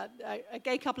family, a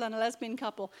gay couple and a lesbian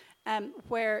couple,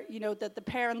 where, you know, that the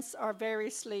parents are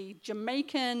variously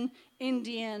Jamaican,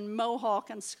 Indian, Mohawk,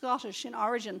 and Scottish in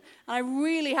origin. And I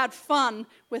really had fun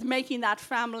with making that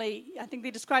family. I think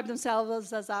they describe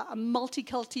themselves as a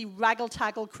multiculti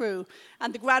raggle-taggle crew.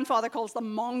 And the grandfather calls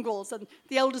them Mongols. And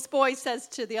the oldest boy says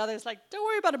to the others, like, don't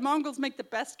worry about it, Mongols make the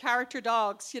best character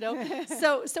dogs, you know.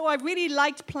 So I really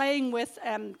liked playing with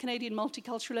Canadian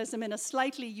multiculturalism in a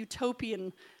slightly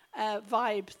utopian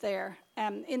vibe there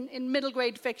in middle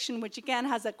grade fiction, which again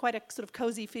has quite a sort of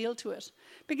cozy feel to it.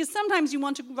 Because sometimes you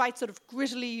want to write sort of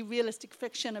grittily realistic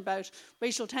fiction about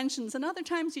racial tensions, and other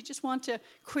times you just want to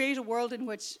create a world in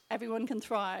which everyone can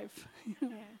thrive.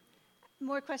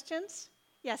 More questions?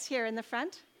 Yes, here in the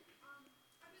front.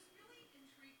 I was really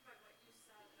intrigued by what you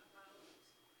said about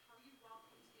how you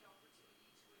welcomed the opportunity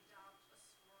to adapt a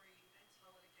story and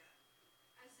tell it again,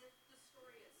 as if the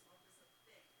story itself is a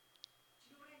thing. Do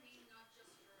you know what I mean? Not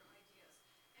just your ideas.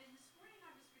 And this morning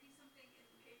I was reading something in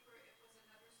the paper. It was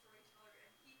another storyteller,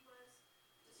 and he was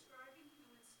describing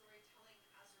human storytelling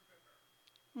as a river.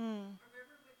 A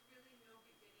river with really no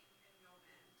beginning and no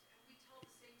end. And we tell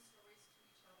the same stories to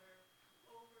each other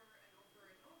over and over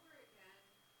and over again.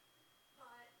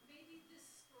 But maybe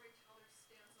this storyteller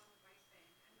stands on the right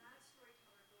bank, and that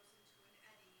storyteller goes into an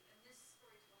eddy, and this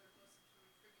storyteller goes into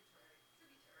a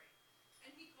tributary.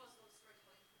 And he calls those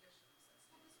storytelling traditions. And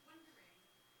so I was wondering,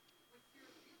 with your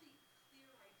really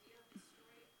clear idea of the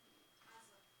story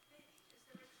as a thing, is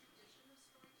there a tradition of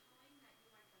storytelling that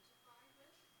you identify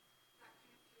with that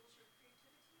kind of fuels your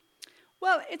creativity?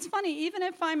 Well, it's funny, even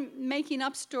if I'm making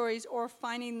up stories or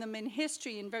finding them in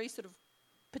history in very sort of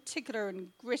particular and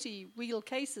gritty real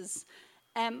cases,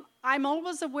 I'm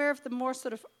always aware of the more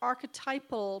sort of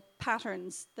archetypal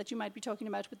patterns that you might be talking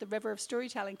about with the river of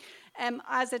storytelling.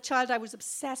 As a child, I was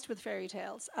obsessed with fairy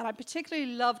tales, and I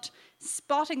particularly loved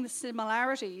spotting the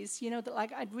similarities. You know, that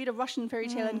like I'd read a Russian fairy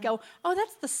tale and go, oh,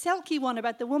 that's the Selkie one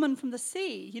about the woman from the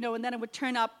sea, you know, and then it would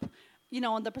turn up, you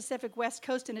know, on the Pacific West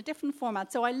Coast in a different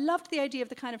format. So I loved the idea of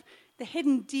the kind of the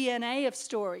hidden DNA of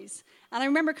stories. And I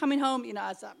remember coming home, you know,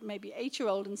 as a maybe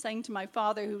 8-year-old and saying to my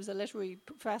father, who was a literary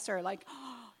professor, like,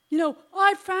 oh, you know,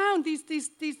 I found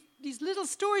these little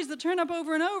stories that turn up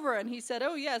over and over. And he said,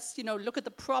 oh, yes, you know, look at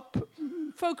the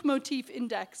folk motif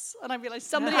index. And I realized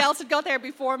somebody else had got there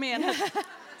before me and had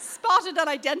spotted and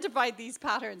identified these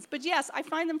patterns. But yes, I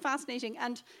find them fascinating.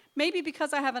 And maybe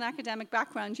because I have an academic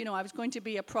background, you know, I was going to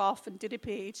be a prof and did a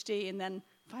PhD and then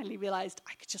finally realized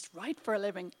I could just write for a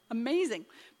living. Amazing.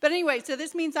 But anyway, so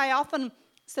this means I often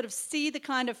sort of see the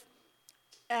kind of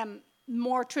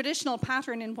more traditional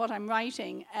pattern in what I'm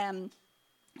writing.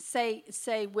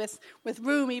 Say with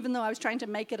Room, even though I was trying to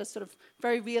make it a sort of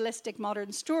very realistic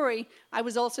modern story, I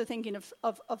was also thinking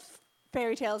of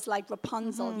fairy tales like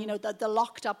Rapunzel, you know, the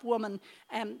locked up woman,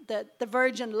 the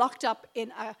virgin locked up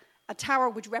in a tower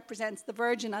which represents the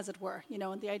virgin, as it were, you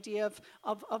know, and the idea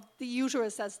of the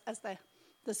uterus as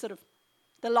the sort of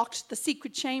the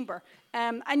secret chamber.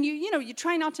 And you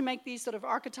try not to make these sort of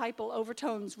archetypal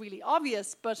overtones really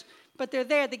obvious, but they're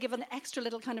there. They give an extra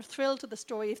little kind of thrill to the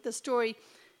story if the story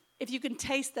if you can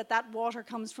taste that water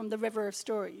comes from the river of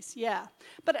stories, yeah.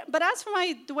 But as for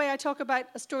the way I talk about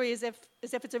a story as if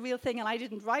it's a real thing and I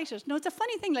didn't write it, no, it's a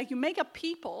funny thing. Like, you make up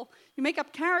people, you make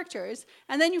up characters,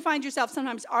 and then you find yourself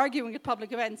sometimes arguing at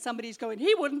public events. Somebody's going,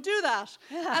 he wouldn't do that.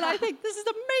 And I think, this is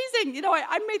amazing. You know,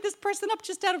 I made this person up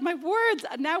just out of my words,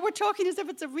 and now we're talking as if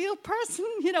it's a real person,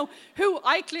 you know, who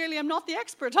I clearly am not the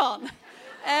expert on.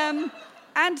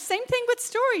 And same thing with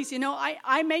stories, you know,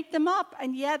 I make them up,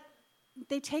 and yet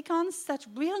they take on such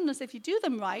realness if you do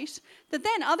them right, that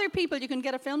then other people, you can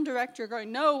get a film director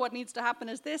going, no, what needs to happen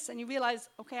is this, and you realize,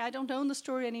 okay, I don't own the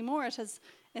story anymore. It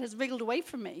has wriggled away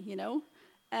from me, you know.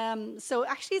 So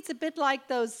actually, it's a bit like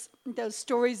those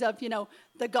stories of, you know,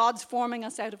 the gods forming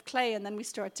us out of clay, and then we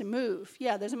start to move.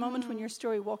 Yeah, there's a moment when your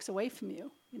story walks away from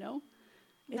you, you know.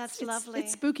 That's lovely.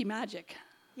 It's spooky magic.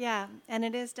 Yeah, and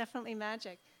it is definitely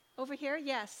magic. Over here,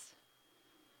 yes.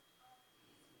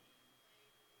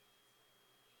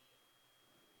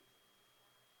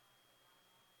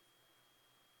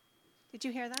 Did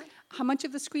you hear that? How much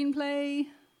of the screenplay?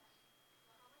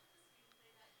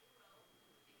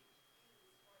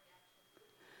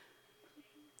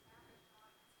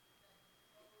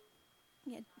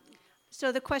 Yeah.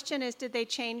 So the question is,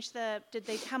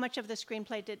 how much of the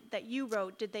screenplay that you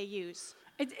wrote did they use?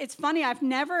 It's funny, I've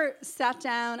never sat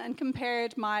down and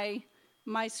compared my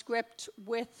script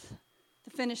with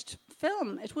the finished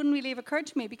film. It wouldn't really have occurred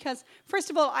to me because, first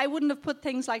of all, I wouldn't have put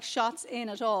things like shots in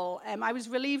at all. I was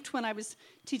relieved when I was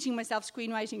teaching myself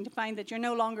screenwriting to find that you're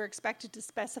no longer expected to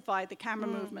specify the camera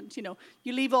movement. You know,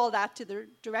 you leave all that to the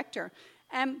director.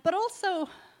 But also,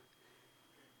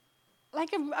 like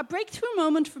a breakthrough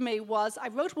moment for me was I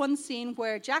wrote one scene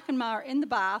where Jack and Ma are in the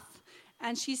bath,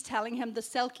 and she's telling him the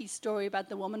Selkie story about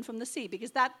the woman from the sea,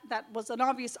 because that was an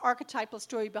obvious archetypal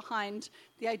story behind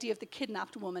the idea of the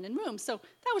kidnapped woman in Rome. So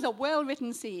that was a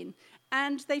well-written scene.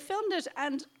 And they filmed it,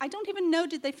 and I don't even know,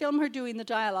 did they film her doing the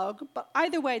dialogue? But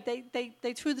either way,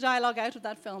 they threw the dialogue out of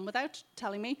that film without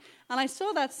telling me. And I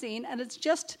saw that scene, and it's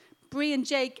just Bree and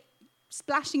Jake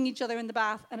splashing each other in the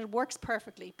bath, and it works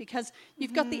perfectly because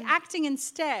you've got the acting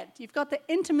instead, you've got the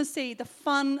intimacy, the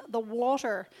fun, the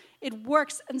water. It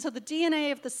works, and so the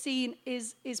DNA of the scene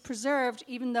is preserved,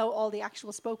 even though all the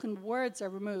actual spoken words are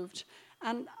removed.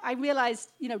 And I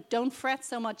realized, you know, don't fret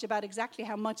so much about exactly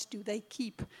how much do they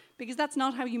keep, because that's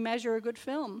not how you measure a good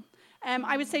film.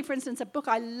 I would say, for instance, a book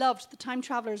I loved, The Time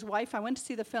Traveler's Wife. I went to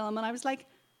see the film, and I was like,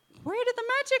 where did the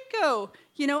magic go?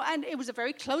 You know, and it was a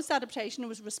very close adaptation. It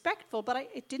was respectful, but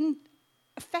it didn't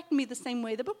affect me the same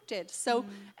way the book did. So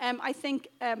I think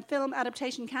film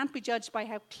adaptation can't be judged by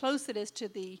how close it is to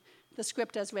the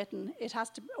script as written. It has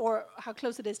to, or how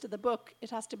close it is to the book. It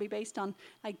has to be based on,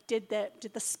 like, did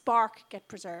the spark get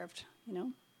preserved? You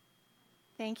know.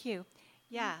 Thank you.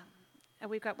 Yeah,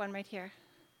 we've got one right here.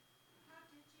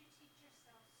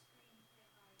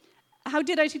 How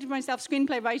did I teach myself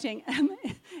screenplay writing?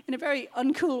 In a very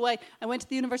uncool way. I went to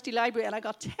the university library and I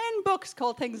got 10 books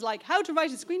called things like How to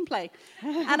Write a Screenplay.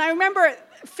 And I remember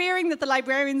fearing that the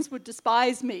librarians would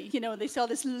despise me. You know, they saw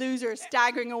this loser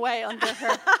staggering away under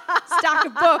her stack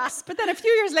of books. But then a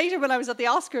few years later, when I was at the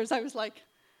Oscars, I was like,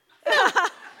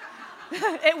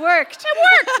 It worked.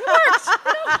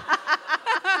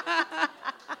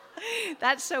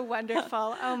 That's so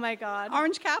wonderful. Oh, my God.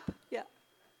 Orange cap? Yeah.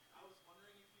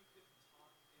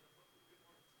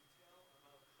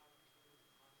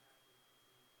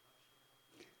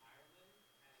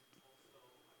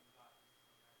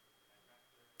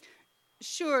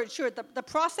 Sure. The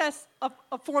process of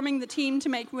forming the team to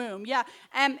make room, yeah.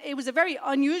 It was a very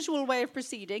unusual way of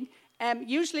proceeding.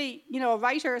 Usually, you know, a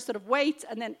writer sort of waits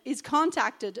and then is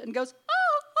contacted and goes,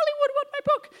 oh, Hollywood want my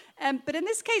book. But in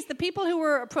this case, the people who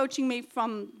were approaching me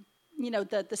from, you know,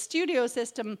 the studio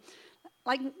system,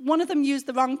 like, one of them used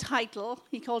the wrong title.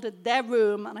 He called it Their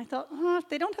Room. And I thought, if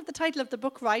they don't have the title of the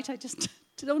book right, I just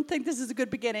don't think this is a good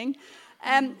beginning.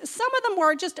 Some of them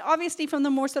were just obviously from the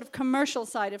more sort of commercial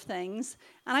side of things.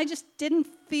 And I just didn't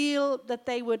feel that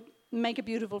they would make a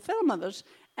beautiful film of it.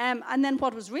 And then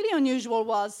what was really unusual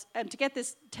was to get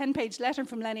this 10-page letter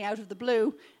from Lenny out of the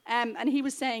blue. And he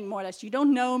was saying, more or less, you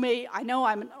don't know me. I know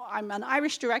I'm an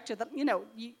Irish director. That, you know,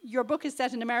 your book is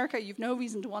set in America. You've no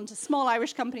reason to want a small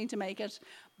Irish company to make it.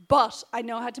 But I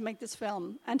know how to make this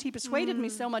film. And he persuaded me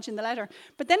so much in the letter.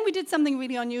 But then we did something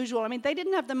really unusual. I mean, they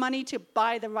didn't have the money to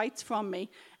buy the rights from me.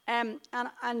 And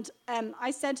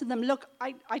I said to them, look,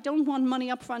 I don't want money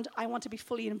up front. I want to be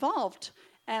fully involved.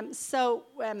 So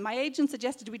my agent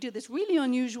suggested we do this really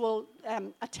unusual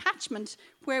attachment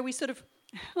where we sort of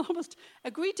almost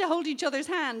agreed to hold each other's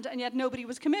hand, and yet nobody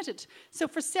was committed. So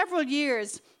for several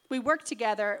years, we worked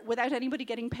together without anybody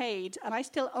getting paid, and I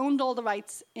still owned all the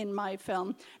rights in my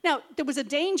film. Now, there was a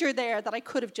danger there that I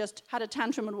could have just had a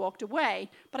tantrum and walked away,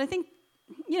 but I think,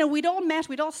 we'd all met,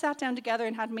 we'd all sat down together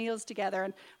and had meals together,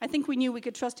 and I think we knew we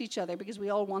could trust each other because we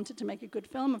all wanted to make a good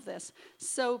film of this.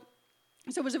 So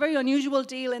it was a very unusual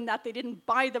deal in that they didn't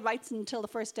buy the rights until the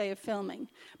first day of filming.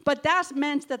 But that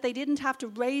meant that they didn't have to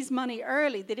raise money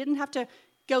early. They didn't have to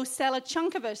go sell a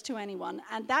chunk of it to anyone.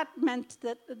 And that meant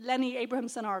that Lenny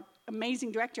Abrahamson, our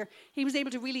amazing director, he was able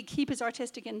to really keep his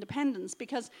artistic independence,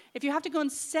 because if you have to go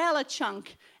and sell a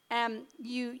chunk,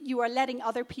 you are letting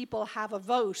other people have a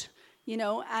vote,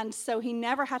 and so he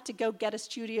never had to go get a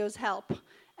studio's help.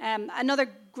 Another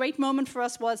great moment for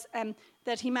us was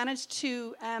that he managed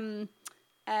to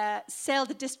sell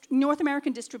the North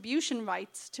American distribution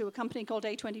rights to a company called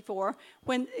A24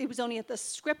 when it was only at the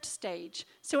script stage.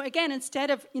 So again,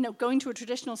 instead of going to a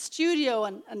traditional studio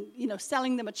and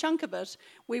selling them a chunk of it,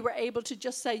 we were able to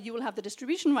just say, you will have the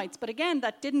distribution rights. But again,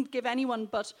 that didn't give anyone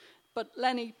but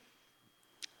Lenny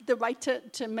the right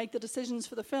to make the decisions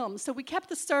for the film. So we kept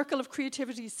the circle of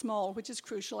creativity small, which is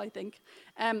crucial, I think.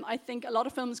 I think a lot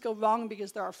of films go wrong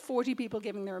because there are 40 people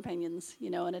giving their opinions,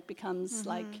 and it becomes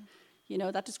like,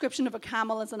 that description of a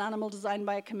camel as an animal designed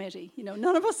by a committee.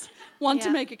 None of us want to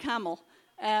make a camel.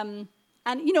 And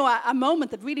a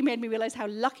moment that really made me realize how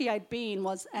lucky I'd been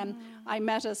was I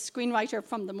met a screenwriter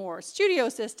from the Moore studio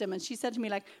system, and she said to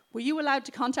me, were you allowed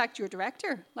to contact your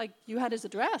director? You had his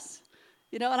address.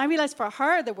 And I realized for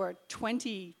her there were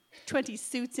 20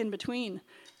 suits in between,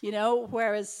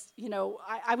 whereas,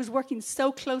 I was working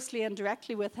so closely and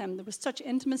directly with him. There was such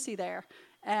intimacy there.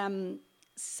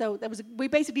 So we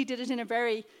basically did it in a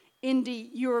very indie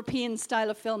European style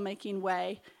of filmmaking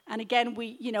way. And again,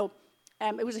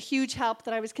 it was a huge help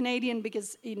that I was Canadian,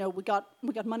 because we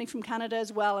got money from Canada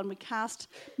as well, and we cast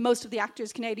most of the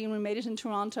actors Canadian. We made it in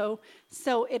Toronto,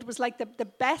 so it was like the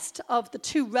best of the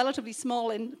two relatively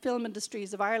small film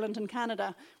industries of Ireland and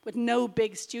Canada, with no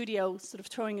big studio sort of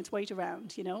throwing its weight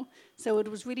around. So it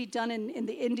was really done in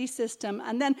the indie system,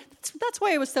 and then that's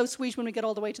why it was so sweet when we got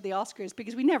all the way to the Oscars,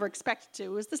 because we never expected to. It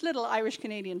was this little Irish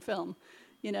Canadian film.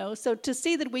 So to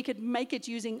see that we could make it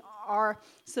using our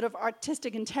sort of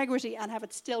artistic integrity and have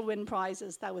it still win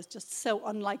prizes, that was just so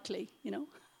unlikely,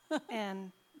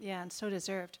 And so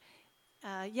deserved.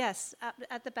 Yes,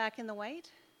 at the back in the white.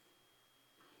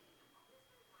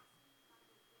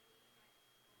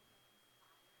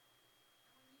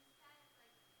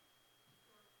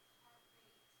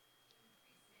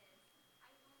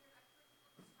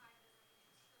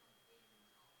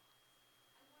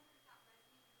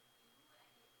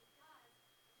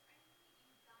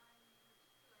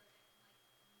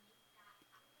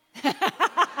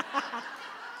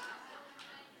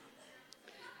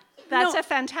 That's a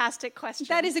fantastic question.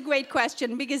 That is a great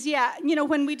question, because,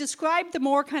 when we describe the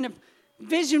more kind of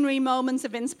visionary moments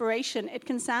of inspiration, it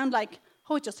can sound like,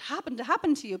 oh, it just happened to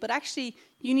happen to you. But actually,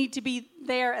 you need to be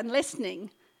there and listening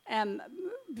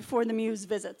before the muse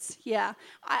visits. Yeah.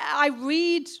 I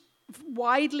read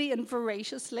widely and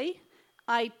voraciously.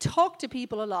 I talk to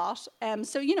people a lot.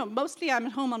 So, mostly I'm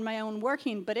at home on my own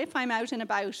working. But if I'm out and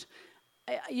about,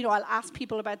 I'll ask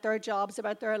people about their jobs,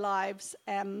 about their lives.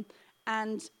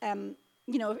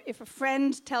 If a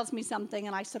friend tells me something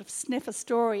and I sort of sniff a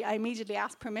story, I immediately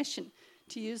ask permission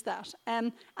to use that.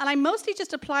 And I mostly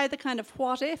just apply the kind of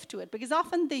what if to it, because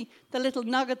often the little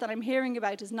nugget that I'm hearing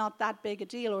about is not that big a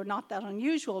deal or not that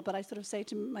unusual, but I sort of say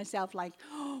to myself,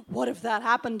 oh, what if that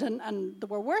happened and there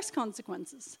were worse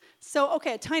consequences? So,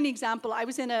 okay, a tiny example. I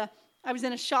was in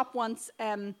a shop once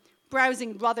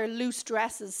browsing rather loose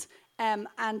dresses, and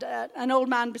an old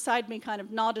man beside me kind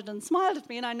of nodded and smiled at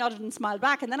me, and I nodded and smiled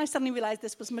back, and then I suddenly realized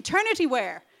this was maternity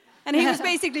wear. And he was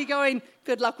basically going,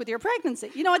 good luck with your pregnancy.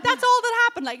 That's all that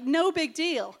happened, no big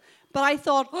deal. But I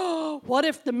thought, oh, what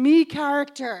if the me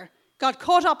character got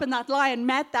caught up in that lie and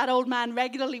met that old man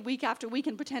regularly week after week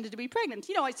and pretended to be pregnant?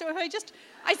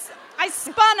 I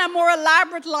spun a more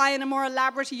elaborate lie and a more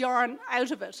elaborate yarn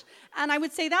out of it. And I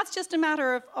would say that's just a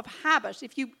matter of habit.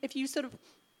 If you sort of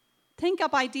think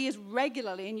up ideas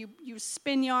regularly and you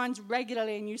spin yarns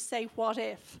regularly and you say what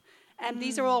if, and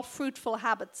these are all fruitful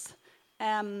habits.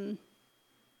 And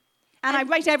I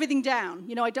write everything down.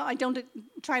 I don't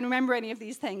try and remember any of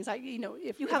these things.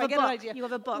 If you have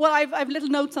a book. Well, I've little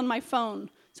notes on my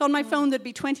phone. So on my phone there'd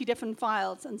be 20 different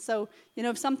files, and so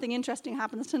if something interesting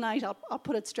happens tonight, I'll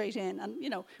put it straight in, and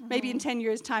maybe in 10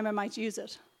 years' time I might use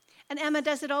it. And Emma,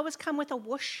 does it always come with a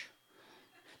whoosh?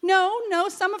 No,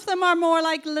 some of them are more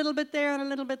like a little bit there and a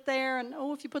little bit there, and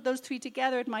if you put those three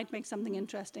together, it might make something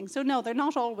interesting. So no, they're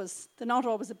not always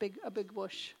a big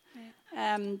whoosh.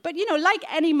 Yeah. But like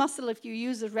any muscle, if you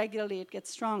use it regularly, it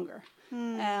gets stronger.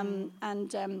 A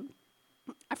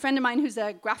friend of mine who's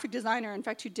a graphic designer, in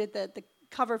fact, who did the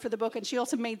cover for the book, and she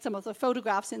also made some of the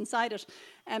photographs inside it.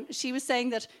 She was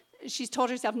saying that she's taught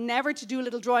herself never to do a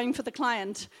little drawing for the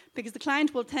client, because the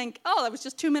client will think, that was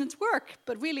just 2 minutes work,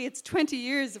 but really it's 20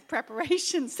 years of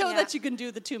preparation so that you can do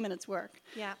the 2 minutes work.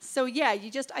 Yeah. So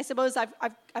I suppose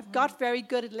I've got very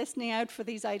good at listening out for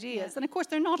these ideas, and of course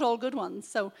they're not all good ones.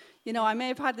 So I may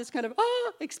have had this kind of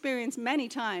experience many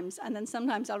times, and then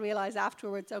sometimes I'll realize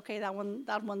afterwards, okay, that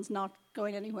one's not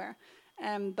going anywhere.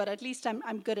 But at least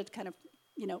I'm good at kind of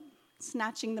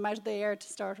snatching them out of the air to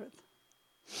start with.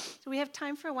 So we have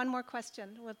time for one more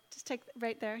question. We'll just take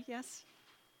right there, yes?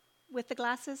 With the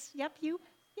glasses? Yep, you?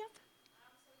 Yep. So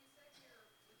you said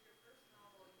with your first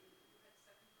novel, you had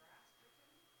 7 drafts written.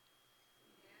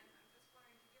 And I'm just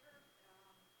wondering, did you ever,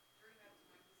 during that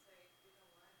time, to say, you know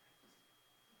what,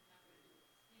 I'm not going to do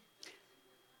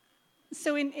this?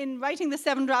 So in writing the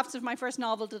 7 drafts of my first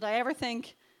novel, did I ever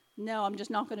think, no, I'm just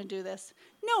not going to do this?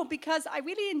 No, because I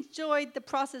really enjoyed the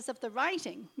process of the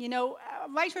writing.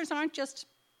 Writers aren't just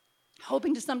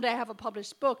hoping to someday have a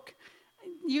published book.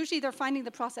 Usually they're finding the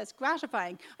process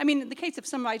gratifying. I mean, in the case of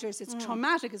some writers, it's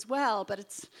traumatic as well, but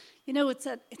it's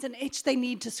an itch they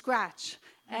need to scratch.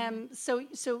 So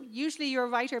usually you're a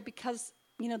writer because,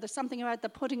 there's something about the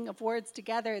putting of words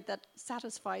together that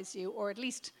satisfies you, or at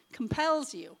least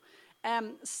compels you.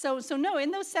 So no,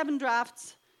 in those 7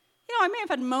 drafts, I may have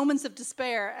had moments of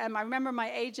despair. I remember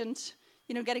my agent,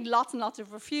 getting lots and lots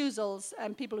of refusals,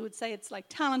 and people who would say it's like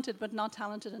talented but not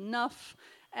talented enough.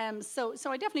 So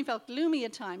I definitely felt gloomy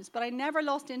at times, but I never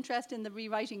lost interest in the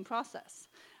rewriting process.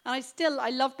 And I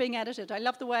love being edited. I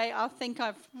love the way I'll think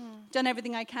I've done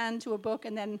everything I can to a book,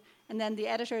 and then the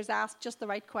editors ask just the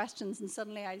right questions, and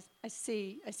suddenly I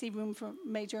see room for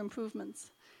major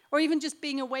improvements. Or even just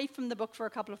being away from the book for a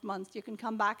couple of months, you can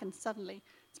come back and suddenly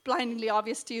it's blindingly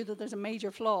obvious to you that there's a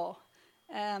major flaw.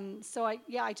 So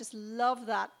I just love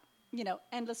that,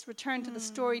 endless return to the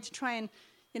story to try and,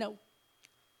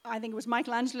 I think it was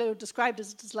Michelangelo described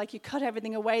it as like you cut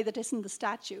everything away that isn't the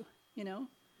statue, Yeah.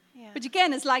 But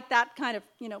again, it's like that kind of,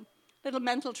 little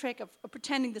mental trick of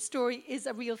pretending the story is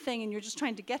a real thing and you're just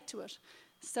trying to get to it.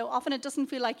 So often it doesn't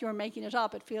feel like you're making it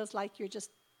up. It feels like you're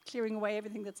just clearing away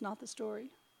everything that's not the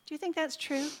story. Do you think that's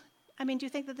true? I mean, do you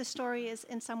think that the story is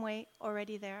in some way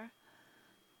already there?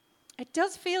 It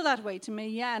does feel that way to me,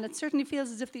 yeah, and it certainly feels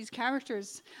as if these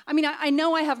characters... I mean, I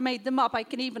know I have made them up. I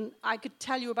could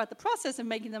tell you about the process of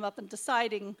making them up and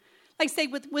deciding... Like, say,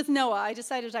 with Noah, I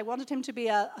decided I wanted him to be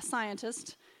a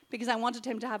scientist because I wanted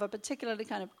him to have a particularly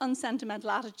kind of unsentimental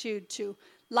attitude to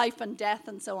life and death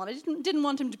and so on. I didn't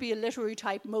want him to be a literary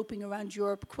type moping around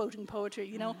Europe quoting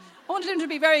poetry, I wanted him to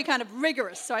be very kind of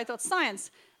rigorous, so I thought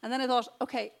science. And then I thought,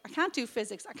 okay, I can't do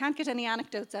physics. I can't get any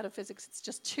anecdotes out of physics. It's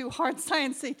just too hard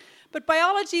sciencey. But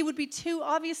biology would be too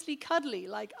obviously cuddly,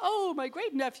 like, oh, my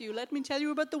great-nephew, let me tell you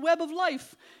about the web of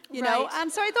life, you know.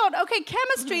 And so I thought, okay,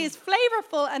 chemistry is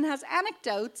flavorful and has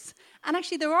anecdotes. And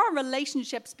actually there are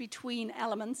relationships between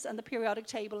elements and the periodic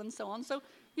table and so on. So,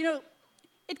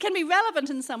 it can be relevant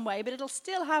in some way, but it'll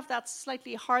still have that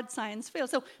slightly hard science feel.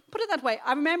 So put it that way.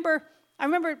 I remember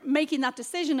making that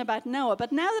decision about Noah,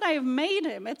 but now that I have made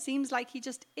him, it seems like he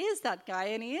just is that guy,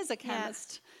 and he is a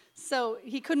chemist. Yeah. So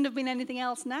he couldn't have been anything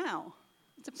else now.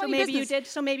 It's a funny business.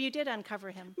 So maybe you did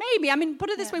uncover him. Maybe. I mean, put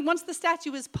it this way: once the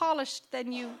statue is polished,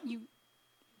 then you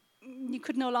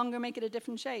could no longer make it a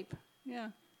different shape.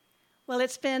 Yeah. Well,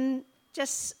 it's been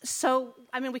just so.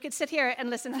 I mean, we could sit here and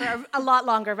listen for a lot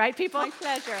longer, right, people? My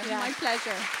pleasure. Yeah. My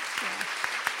pleasure.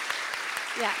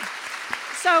 Yeah.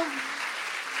 So.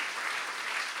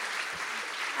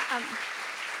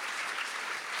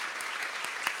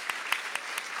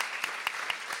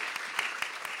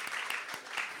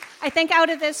 I think out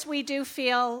of this, we do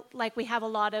feel like we have a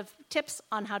lot of tips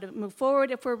on how to move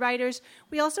forward if we're writers.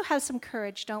 We also have some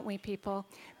courage, don't we, people?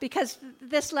 Because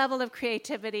this level of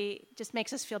creativity just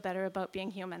makes us feel better about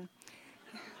being human.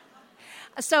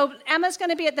 So Emma's going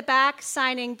to be at the back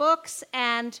signing books,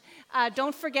 and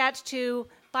don't forget to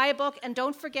buy a book, and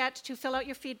don't forget to fill out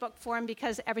your feedback form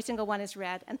because every single one is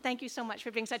read. And thank you so much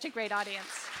for being such a great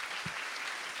audience.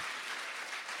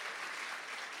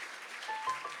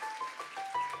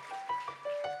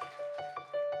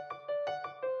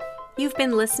 You've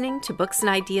been listening to Books and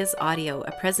Ideas Audio,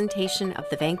 a presentation of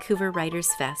the Vancouver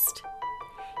Writers' Fest.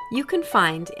 You can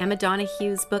find Emma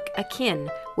Donohue's book Akin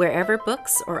wherever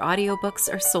books or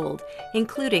audiobooks are sold,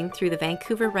 including through the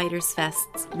Vancouver Writers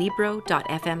Fest's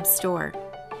Libro.fm store.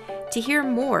 To hear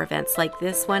more events like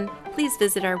this one, please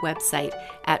visit our website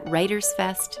at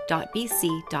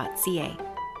writersfest.bc.ca.